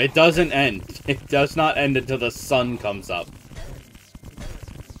 No, it doesn't end. It does not end until the sun comes up.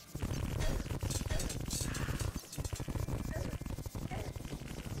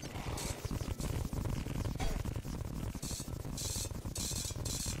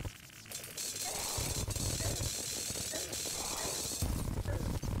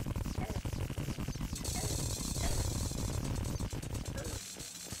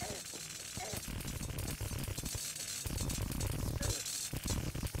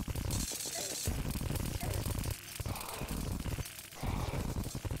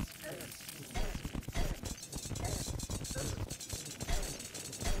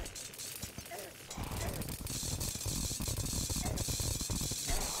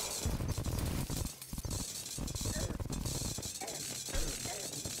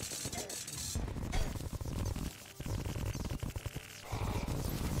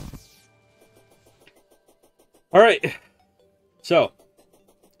 Alright. So,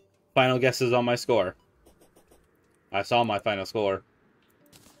 final guesses on my score. I saw my final score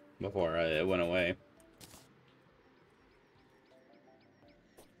before it went away.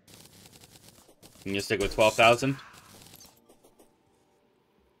 Can you stick with 12,000?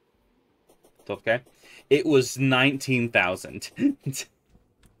 12K? It was 19,000.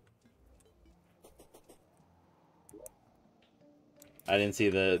 I didn't see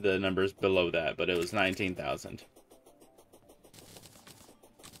the numbers below that, but it was 19,000.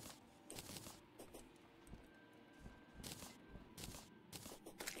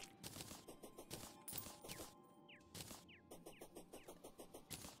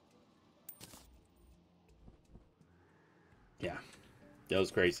 Yeah, that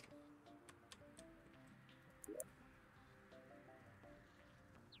was crazy.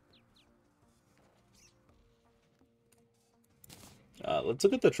 Let's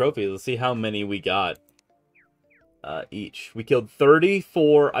look at the trophies. Let's see how many we got each. We killed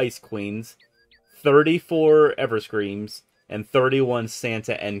 34 Ice Queens, 34 Everscreams, and 31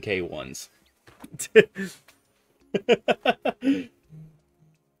 Santa NK1s.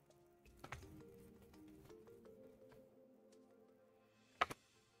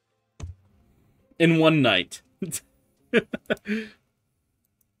 In one night.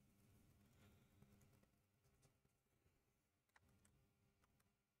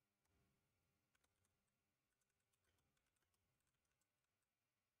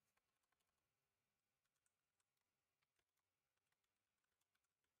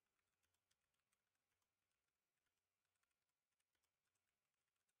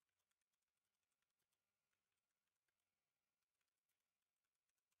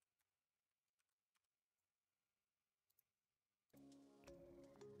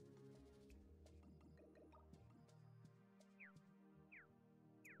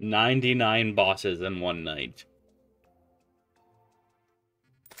 $99 bosses in one night.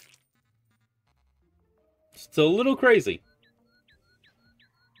 It's a little crazy.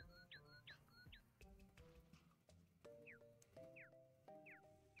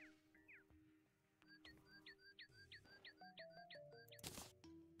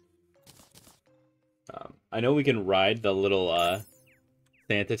 I know we can ride the little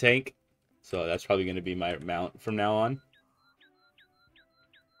Santa tank, so that's probably going to be my mount from now on.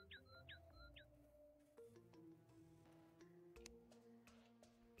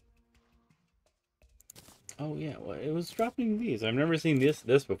 Oh yeah, well, it was dropping these. I've never seen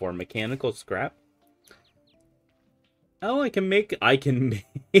this before. Mechanical scrap. Oh, I can make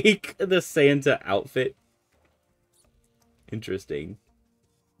the Santa outfit. Interesting.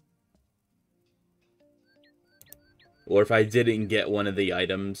 Or if I didn't get one of the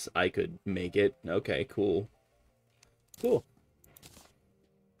items, I could make it. Okay, cool. Cool.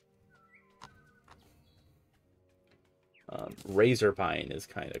 Razor Pine is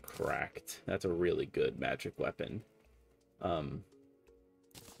kind of cracked. That's a really good magic weapon.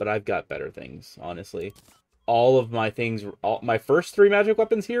 But I've got better things, honestly. All of my things, my first 3 magic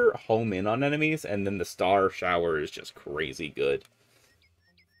weapons here home in on enemies, and then the Star Shower is just crazy good.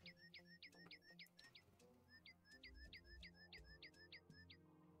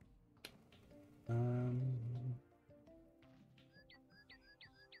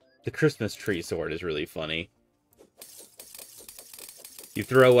 The Christmas tree sword is really funny. You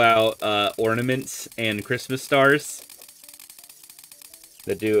throw out ornaments and Christmas stars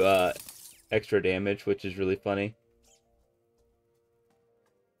that do extra damage, which is really funny.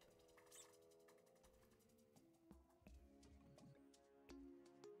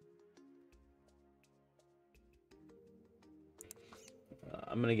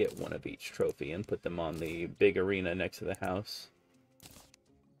 I'm gonna get one of each trophy and put them on the big arena next to the house.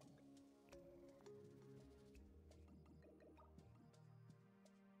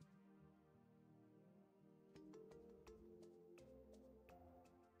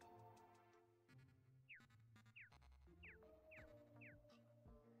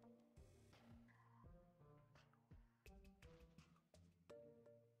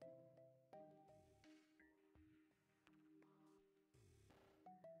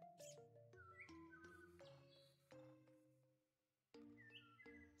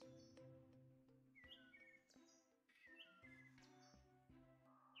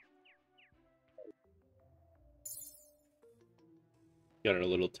 Got our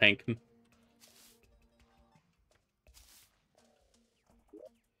little tank.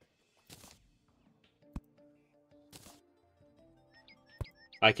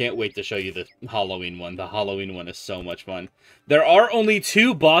 I can't wait to show you the Halloween one. The Halloween one is so much fun. There are only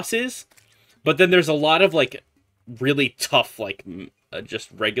 2 bosses, but then there's a lot of, like, really tough, like,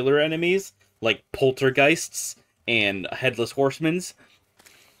 just regular enemies, like poltergeists and headless horsemen's.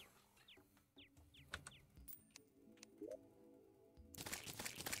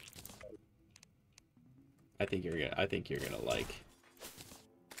 I think you're gonna like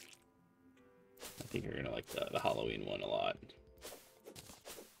the Halloween one a lot.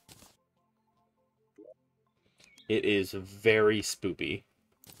 It is very spoopy.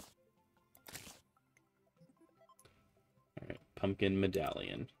 Alright, pumpkin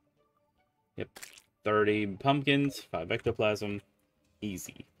medallion. Yep. 30 pumpkins, 5 ectoplasm.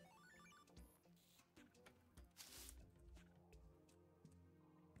 Easy.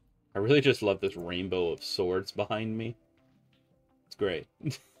 I really just love this rainbow of swords behind me. It's great.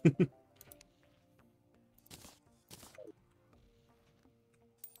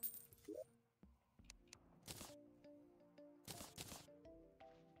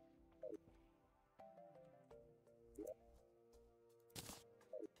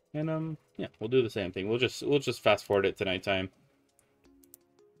 And yeah, we'll do the same thing. We'll just fast forward it to nighttime.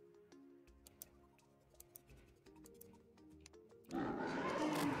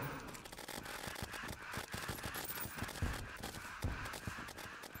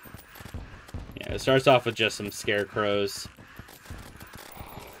 Yeah, it starts off with just some scarecrows.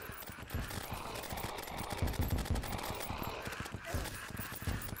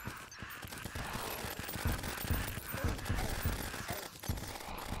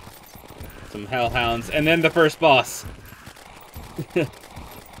 Some hellhounds, and then the first boss.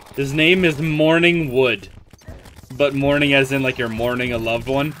 His name is Mourning Wood. But mourning as in, like, you're mourning a loved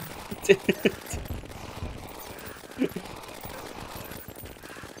one.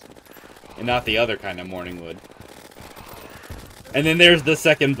 And not the other kind of mourning wood. And then there's the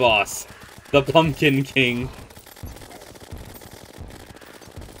second boss. The Pumpkin King.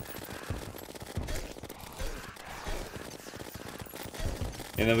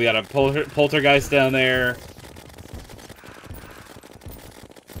 And then we got a poltergeist down there.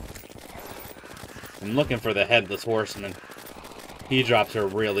 I'm looking for the Headless Horseman. He drops a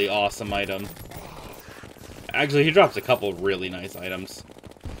really awesome item. Actually, he drops a couple really nice items.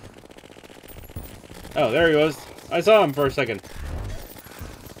 Oh, there he was. I saw him for a second.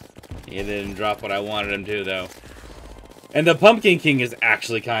 He didn't drop what I wanted him to, though. And the Pumpkin King is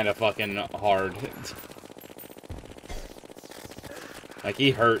actually kind of fucking hard. Like,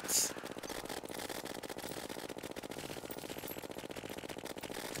 he hurts.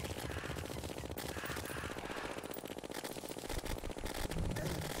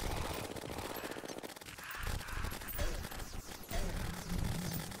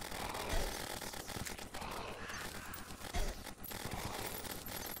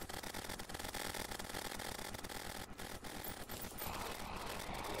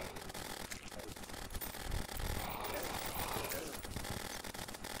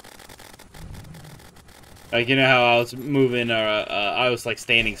 Like, you know how I was moving, I was, like,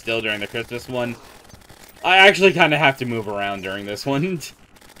 standing still during the Christmas one? I actually kind of have to move around during this one.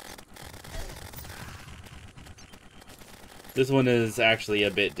 This one is actually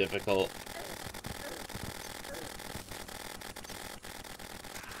a bit difficult.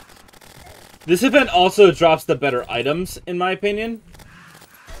 This event also drops the better items, in my opinion.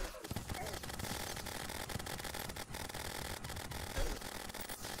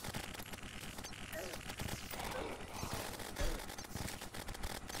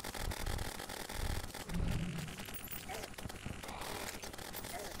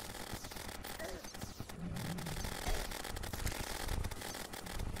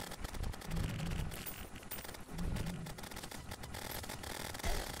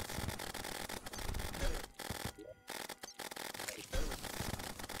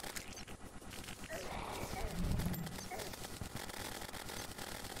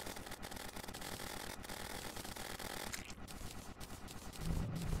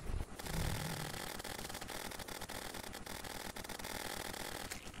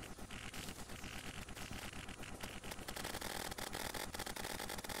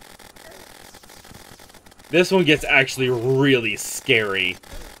 This one gets actually really scary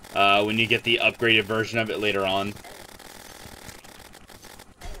when you get the upgraded version of it later on.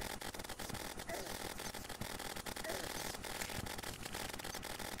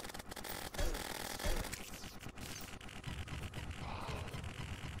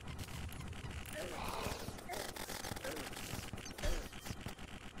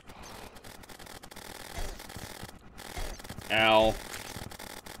 Ow.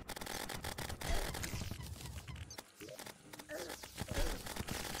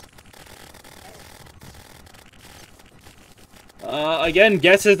 Again,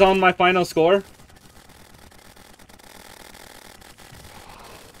 guesses on my final score.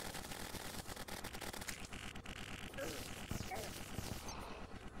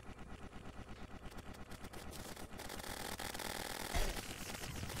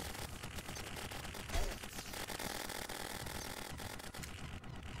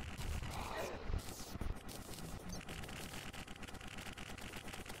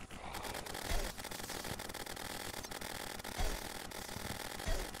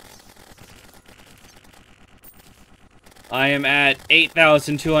 I am at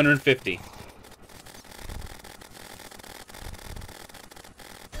 8,250.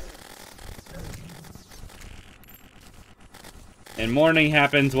 And morning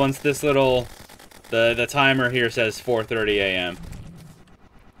happens once this little... The timer here says 4:30 a.m.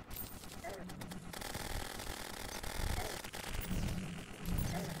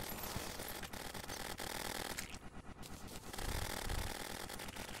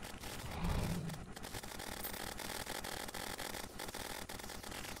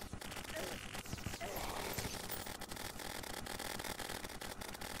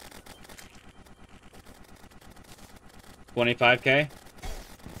 $25K?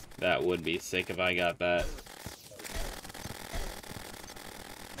 That would be sick if I got that.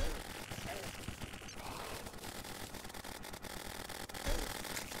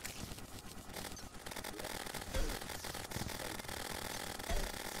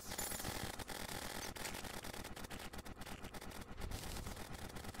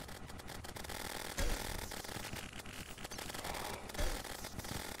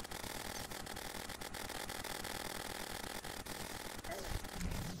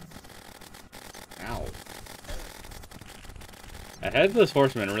 Ow. A headless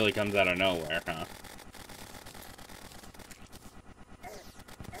horseman really comes out of nowhere, huh?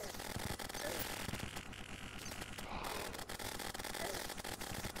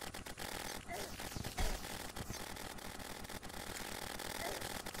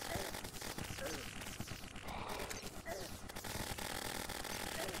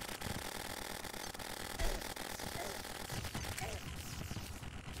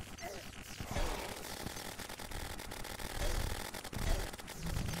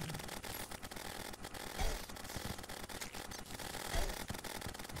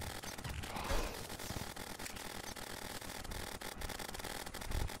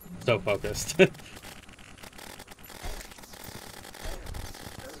 So focused.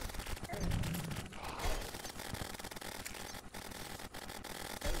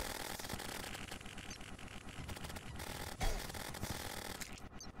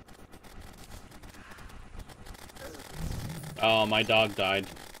 Oh, my dog died.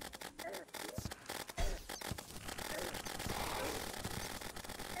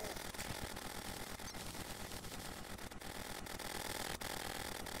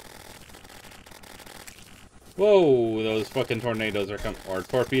 Whoa, those fucking tornadoes are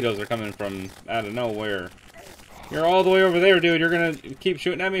torpedoes are coming from out of nowhere. You're all the way over there, dude. You're gonna keep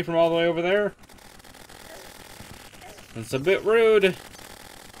shooting at me from all the way over there? That's a bit rude.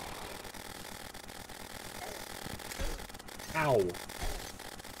 Ow.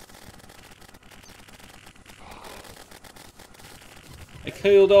 I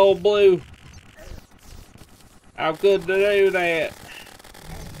killed old Blue. How good to do that?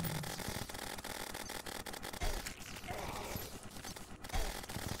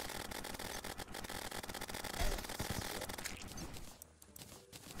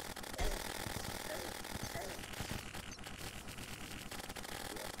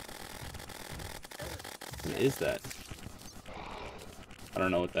 What is that? I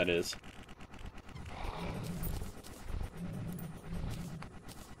don't know what that is.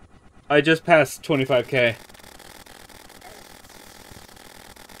 I just passed 25K.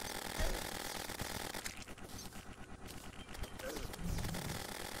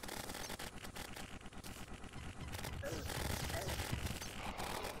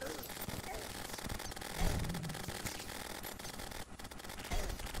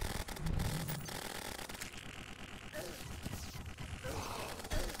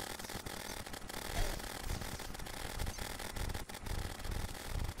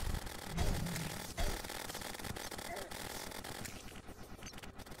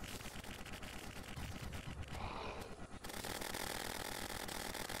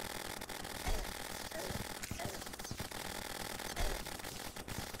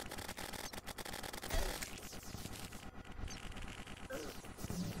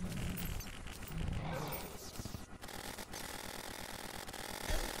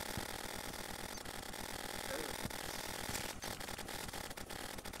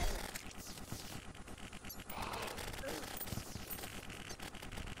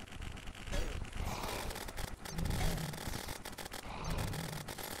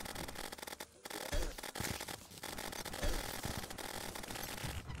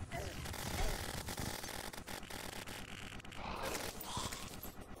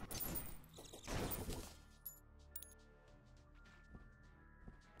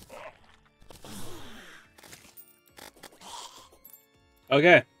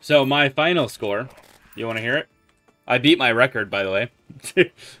 Okay, so my final score. You want to hear it? I beat my record, by the way.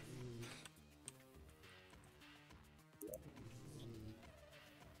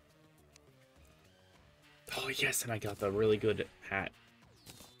 Oh, yes, and I got the really good hat.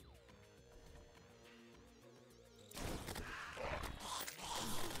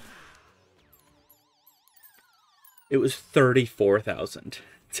 It was 34,000.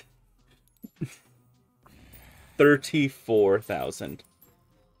 34,000.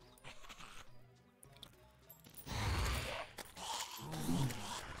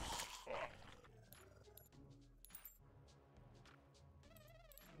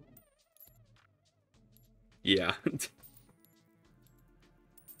 Yeah.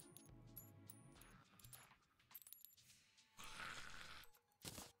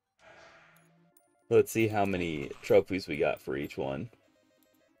 Let's see how many trophies we got for each one.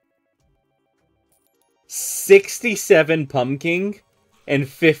 67 pumpkin and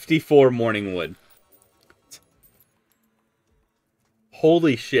 54 morning wood.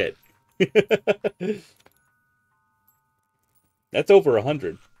 Holy shit. That's over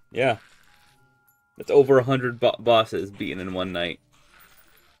 100. Yeah. That's over 100 bosses beaten in one night.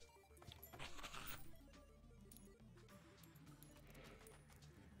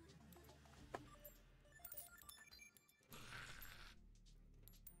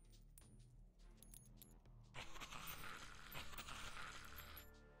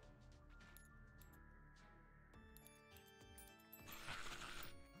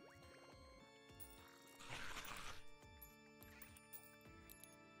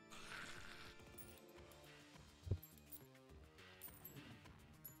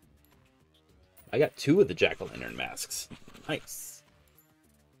 I got 2 of the jack-o'-lantern masks. Nice.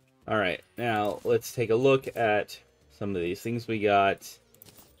 Alright, now let's take a look at some of these things we got.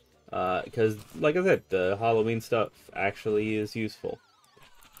 Because, like I said, the Halloween stuff actually is useful.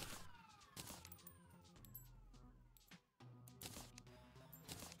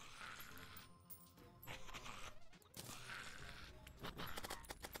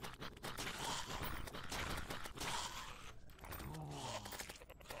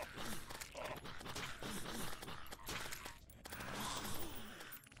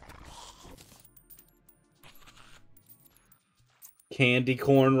 Candy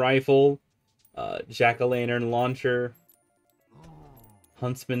corn rifle, jack-o'-lantern launcher,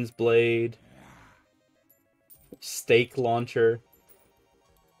 huntsman's blade, stake launcher.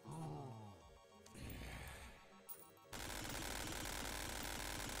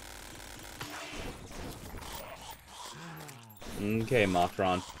 Okay,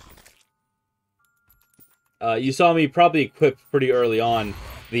 Mothron. You saw me probably equip pretty early on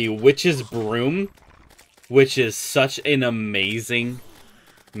the Witch's Broom, which is such an amazing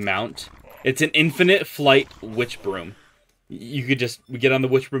mount. It's an infinite flight witch broom. You could just get on the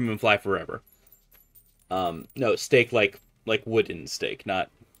witch broom and fly forever. No, steak like wooden steak, not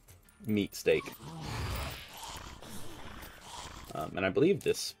meat steak. And I believe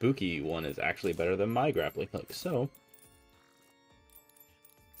this spooky one is actually better than my grappling hook, so...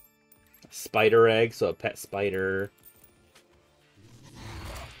 Spider egg, so a pet spider.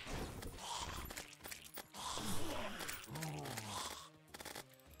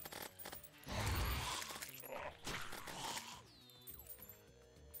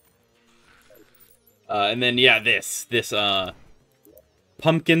 And then, yeah, this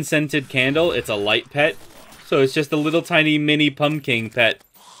pumpkin scented candle. It's a light pet, so it's just a little tiny mini pumpkin pet.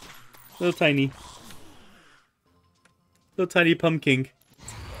 Little tiny pumpkin.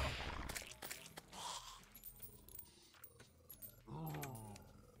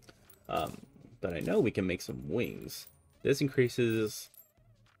 But I know we can make some wings. This increases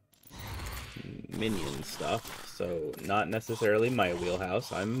minion stuff, so not necessarily my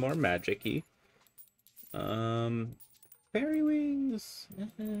wheelhouse. I'm more magic-y. Fairy wings.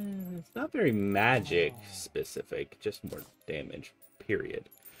 It's not very magic specific, just more damage. Period.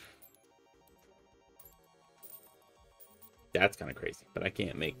 That's kind of crazy, but I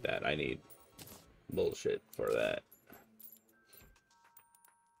can't make that. I need bullshit for that.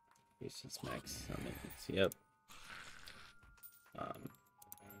 Resistance max summons. Yep.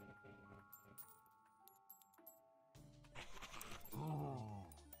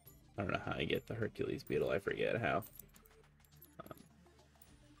 I don't know how I get the Hercules beetle. I forget how.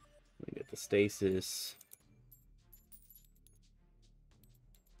 We get the stasis.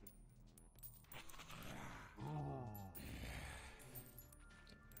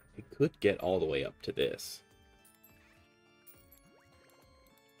 It could get all the way up to this.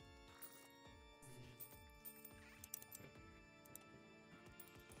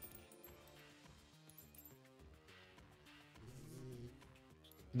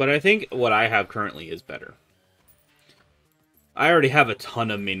 But I think what I have currently is better. I already have a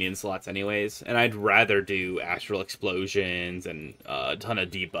ton of minion slots anyways, and I'd rather do Astral Explosions and a ton of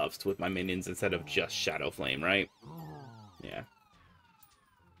debuffs with my minions instead of just Shadow Flame, right? Yeah.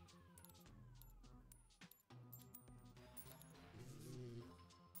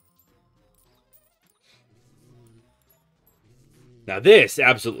 Now this,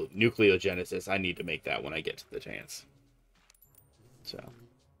 absolute Nucleogenesis, I need to make that when I get to the chance. So.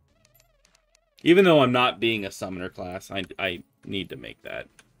 Even though I'm not being a summoner class, I need to make that.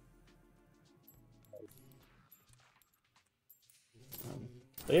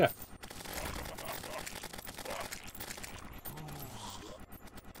 But yeah.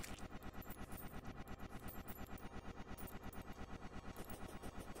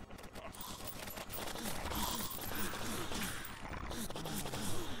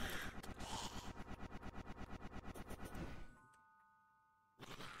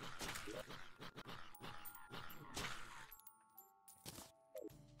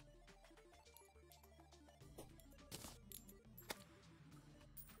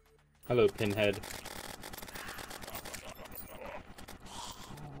 Hello, Pinhead.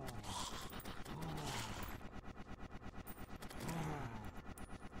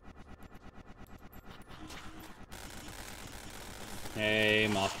 Hey,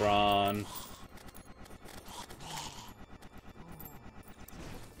 Mothron.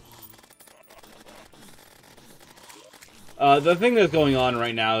 The thing that's going on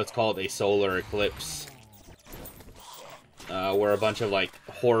right now is called a solar eclipse. Where a bunch of, like,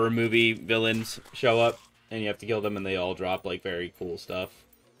 horror movie villains show up, and you have to kill them, and they all drop, like, very cool stuff.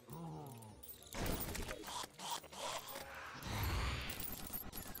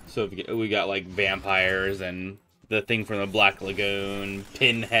 So we got, like, vampires, and the thing from the Black Lagoon,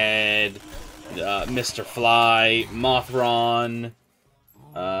 Pinhead, Mr. Fly, Mothron,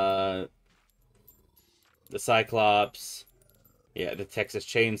 the Cyclops, yeah, the Texas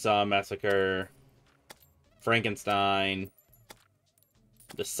Chainsaw Massacre, Frankenstein,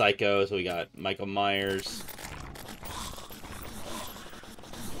 the Psycho, so we got Michael Myers.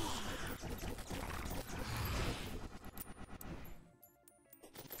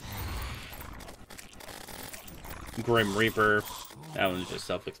 Grim Reaper. That one's just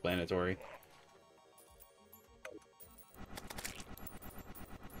self-explanatory.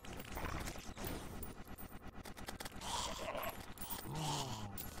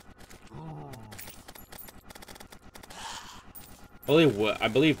 I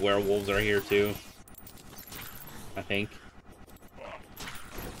believe werewolves are here too. I think.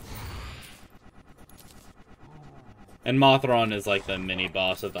 And Mothron is like the mini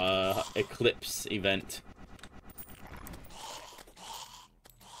boss of the Eclipse event.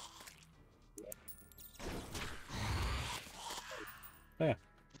 Oh, yeah.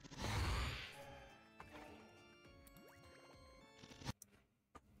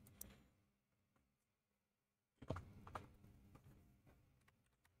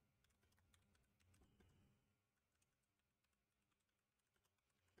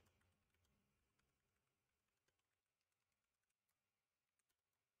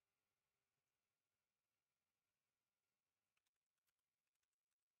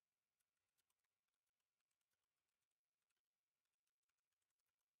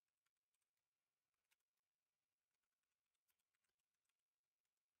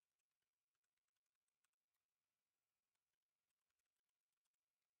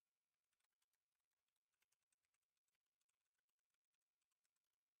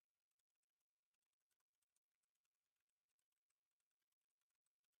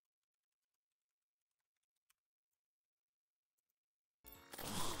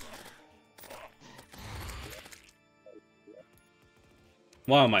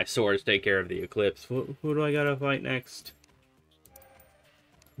 While my swords take care of the Eclipse, who do I gotta fight next?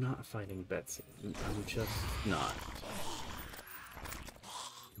 Not fighting Betsy. I'm just not.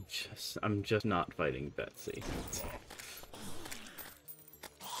 I'm just not fighting Betsy.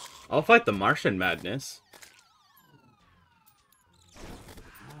 I'll fight the Martian Madness.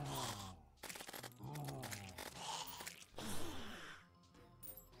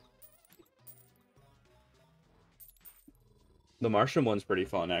 The Martian one's pretty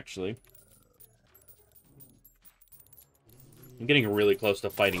fun, actually. I'm getting really close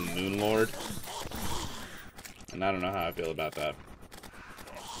to fighting Moonlord. And I don't know how I feel about that.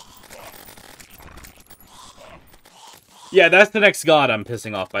 Yeah, that's the next god I'm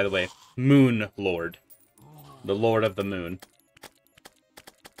pissing off, by the way. Moonlord. The Lord of the Moon.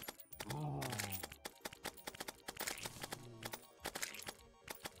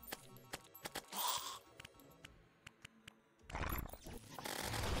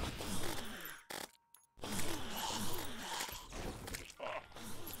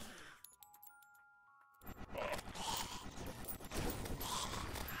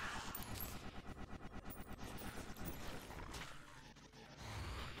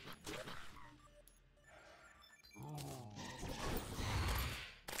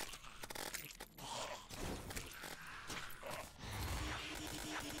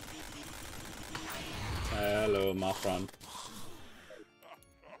 a Mothron.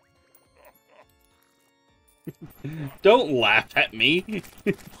 Don't laugh at me!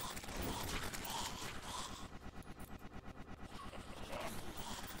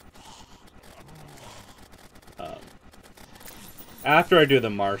 After I do the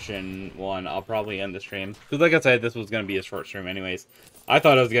Martian one, I'll probably end the stream. Because like I said, this was going to be a short stream anyways. I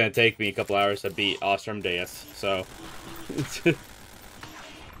thought it was going to take me a couple hours to beat Ostrom Deus, so... But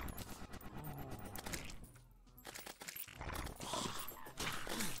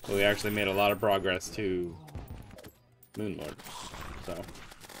we actually made a lot of progress to Moonlord, so...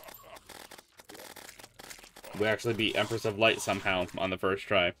 We actually beat Empress of Light somehow on the first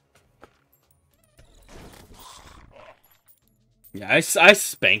try. Yeah, I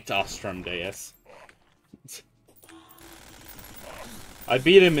spanked Ostrom Deus. I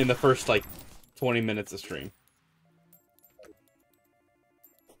beat him in the first, like, 20 minutes of stream.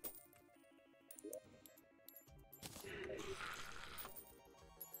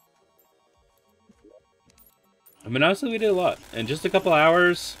 I mean, honestly, we did a lot. In just a couple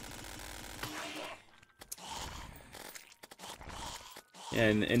hours.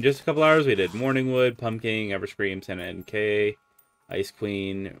 And in just a couple hours, we did Morningwood, Pumpkin, Everscream, Santa NK, Ice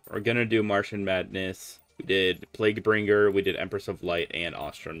Queen. We're gonna do Martian Madness. We did Plaguebringer, we did Empress of Light, and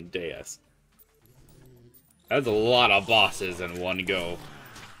Ostrom Deus. That's a lot of bosses in one go.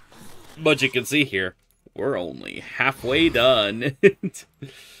 But you can see here, we're only halfway done.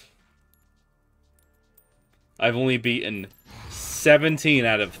 I've only beaten 17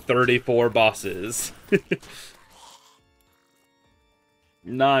 out of 34 bosses.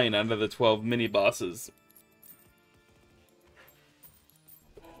 9 out of the 12 mini-bosses.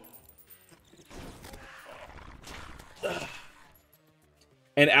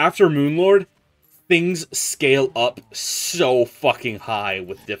 And after Moonlord, things scale up so fucking high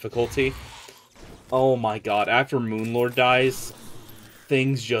with difficulty. Oh my god, after Moonlord dies,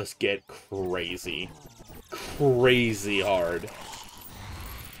 things just get crazy. Crazy hard.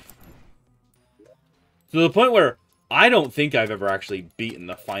 To the point where I don't think I've ever actually beaten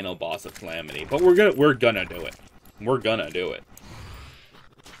the final boss of Calamity, but we're gonna do it. We're gonna do it.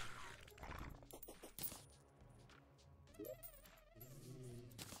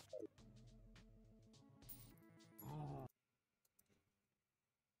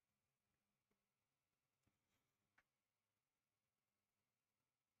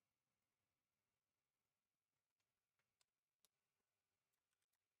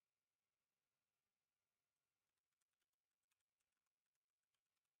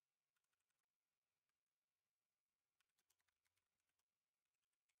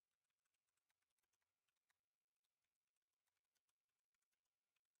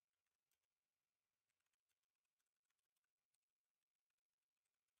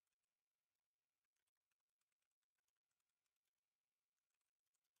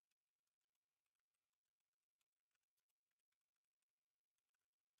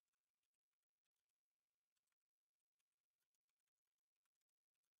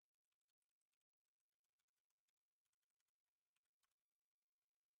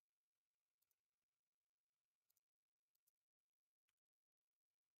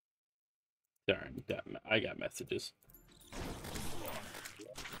 Darn, I got messages.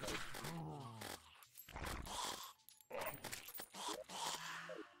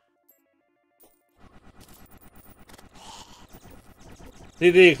 See,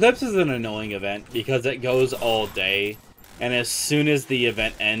 the Eclipse is an annoying event because it goes all day, and as soon as the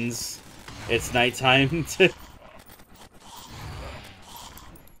event ends, it's nighttime.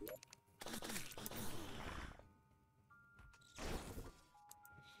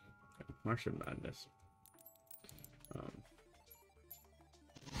 Martian Madness.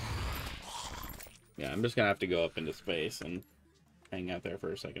 Yeah, I'm just gonna have to go up into space and hang out there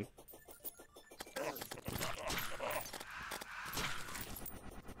for a second.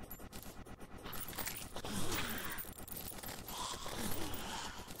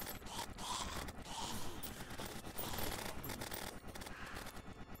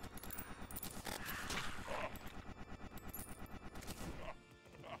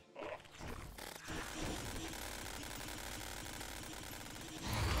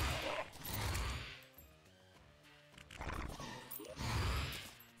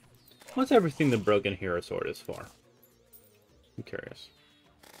 What's everything the Broken Hero Sword is for? I'm curious.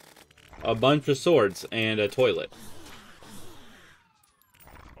 A bunch of swords and a toilet.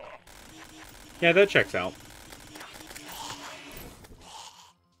 Yeah, that checks out.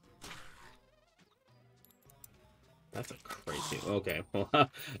 That's a crazy... Okay, well, I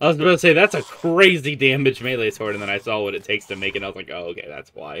was about to say, that's a crazy damage melee sword, and then I saw what it takes to make it, and I was like, oh, okay,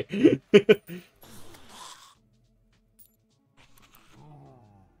 that's why.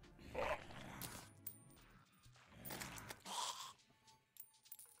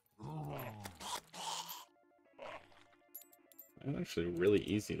 It's actually really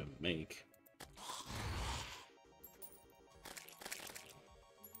easy to make.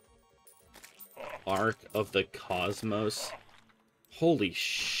 Arc of the Cosmos. Holy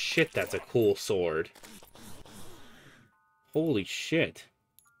shit, that's a cool sword. Holy shit.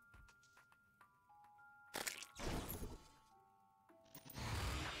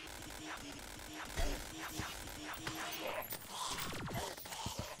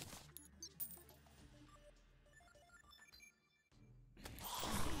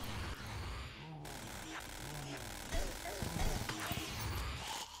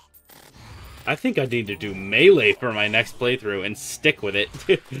 I think I need to do melee for my next playthrough and stick with it.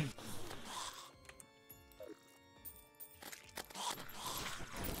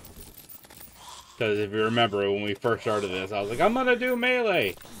 Because if you remember, when we first started this, I was like, I'm gonna do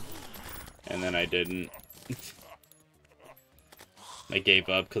melee! And then I didn't. I gave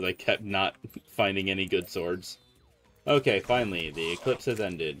up because I kept not finding any good swords. Okay, finally, the eclipse has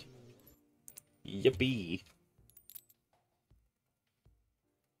ended. Yippee!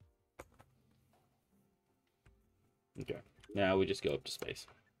 Okay, now we just go up to space.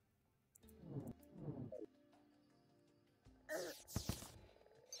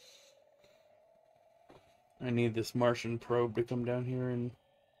 I need this Martian probe to come down here and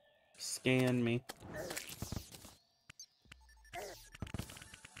scan me.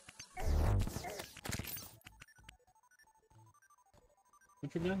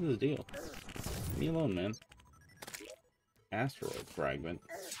 What your guys' deal? Leave me alone, man. Asteroid fragment.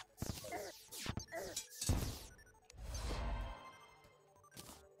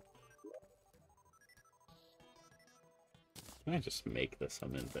 Can I just make the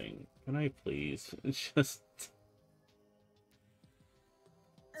summon thing? Can I please? It's just...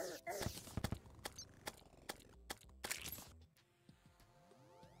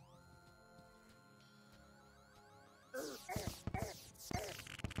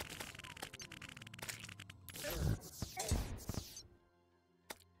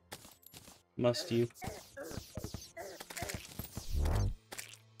 Must you?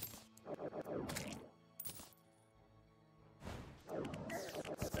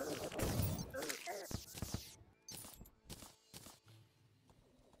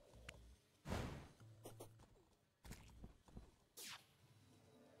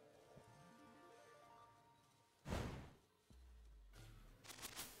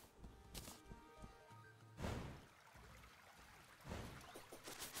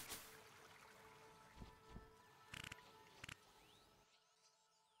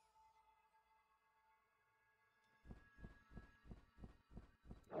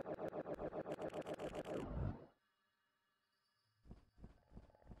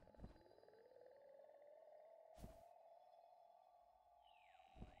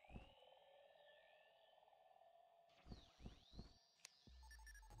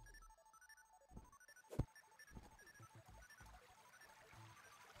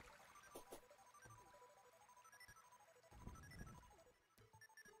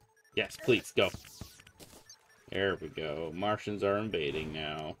 Yes, please, go. There we go. Martians are invading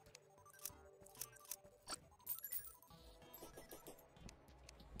now.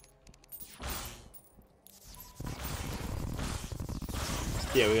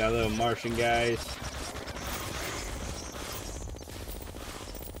 Yeah, we got little Martian guys.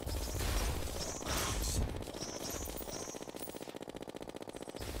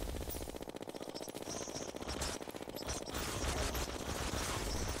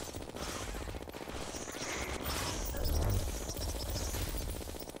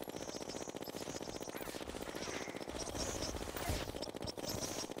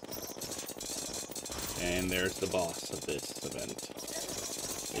 And there's the boss of this event,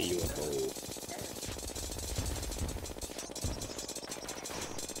 the UFO.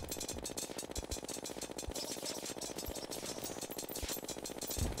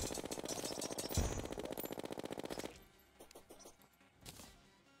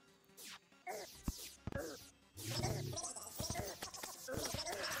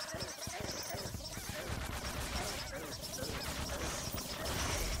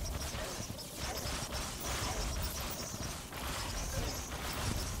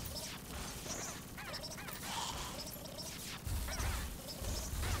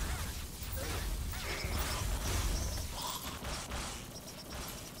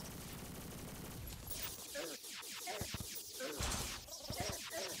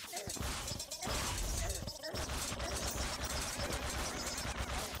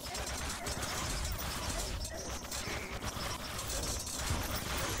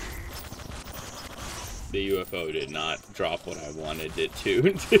 The UFO did not drop what I wanted it to.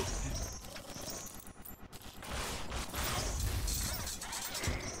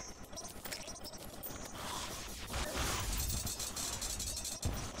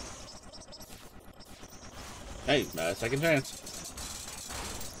 Hey, second chance.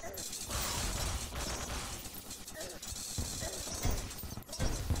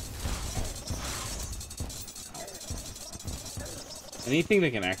 Anything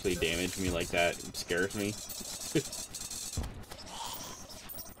that can actually damage me like that scares me.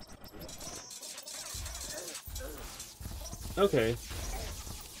 Okay.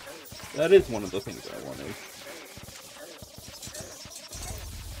 That is one of the things I wanted.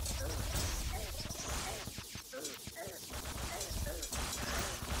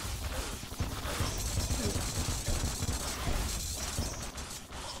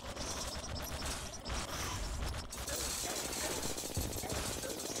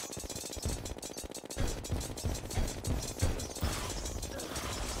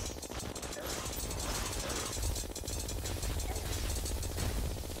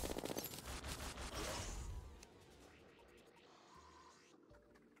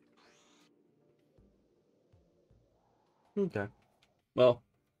 Okay. Well,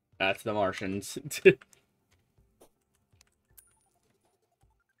 that's the Martians.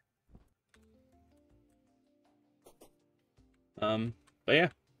 But yeah.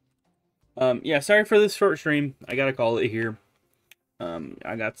 Yeah, sorry for this short stream. I gotta call it here.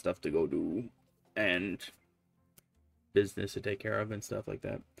 I got stuff to go do and business to take care of and stuff like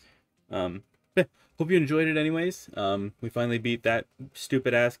that. Yeah, hope you enjoyed it anyways. We finally beat that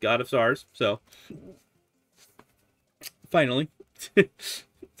stupid ass God of SARS, so finally.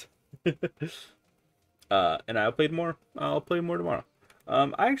 And I'll play more. I'll play more tomorrow.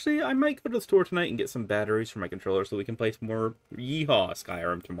 I might go to the store tonight and get some batteries for my controller so we can play some more Yeehaw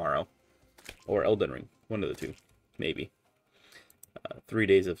Skyrim tomorrow. Or Elden Ring. One of the two. Maybe. 3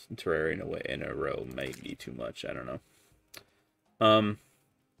 days of Terraria in a row might be too much. I don't know.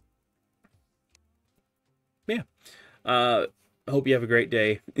 Yeah. Hope you have a great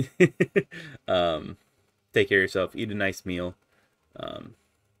day. Take care of yourself. Eat a nice meal.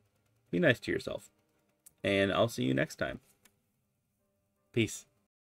 Be nice to yourself. And I'll see you next time. Peace.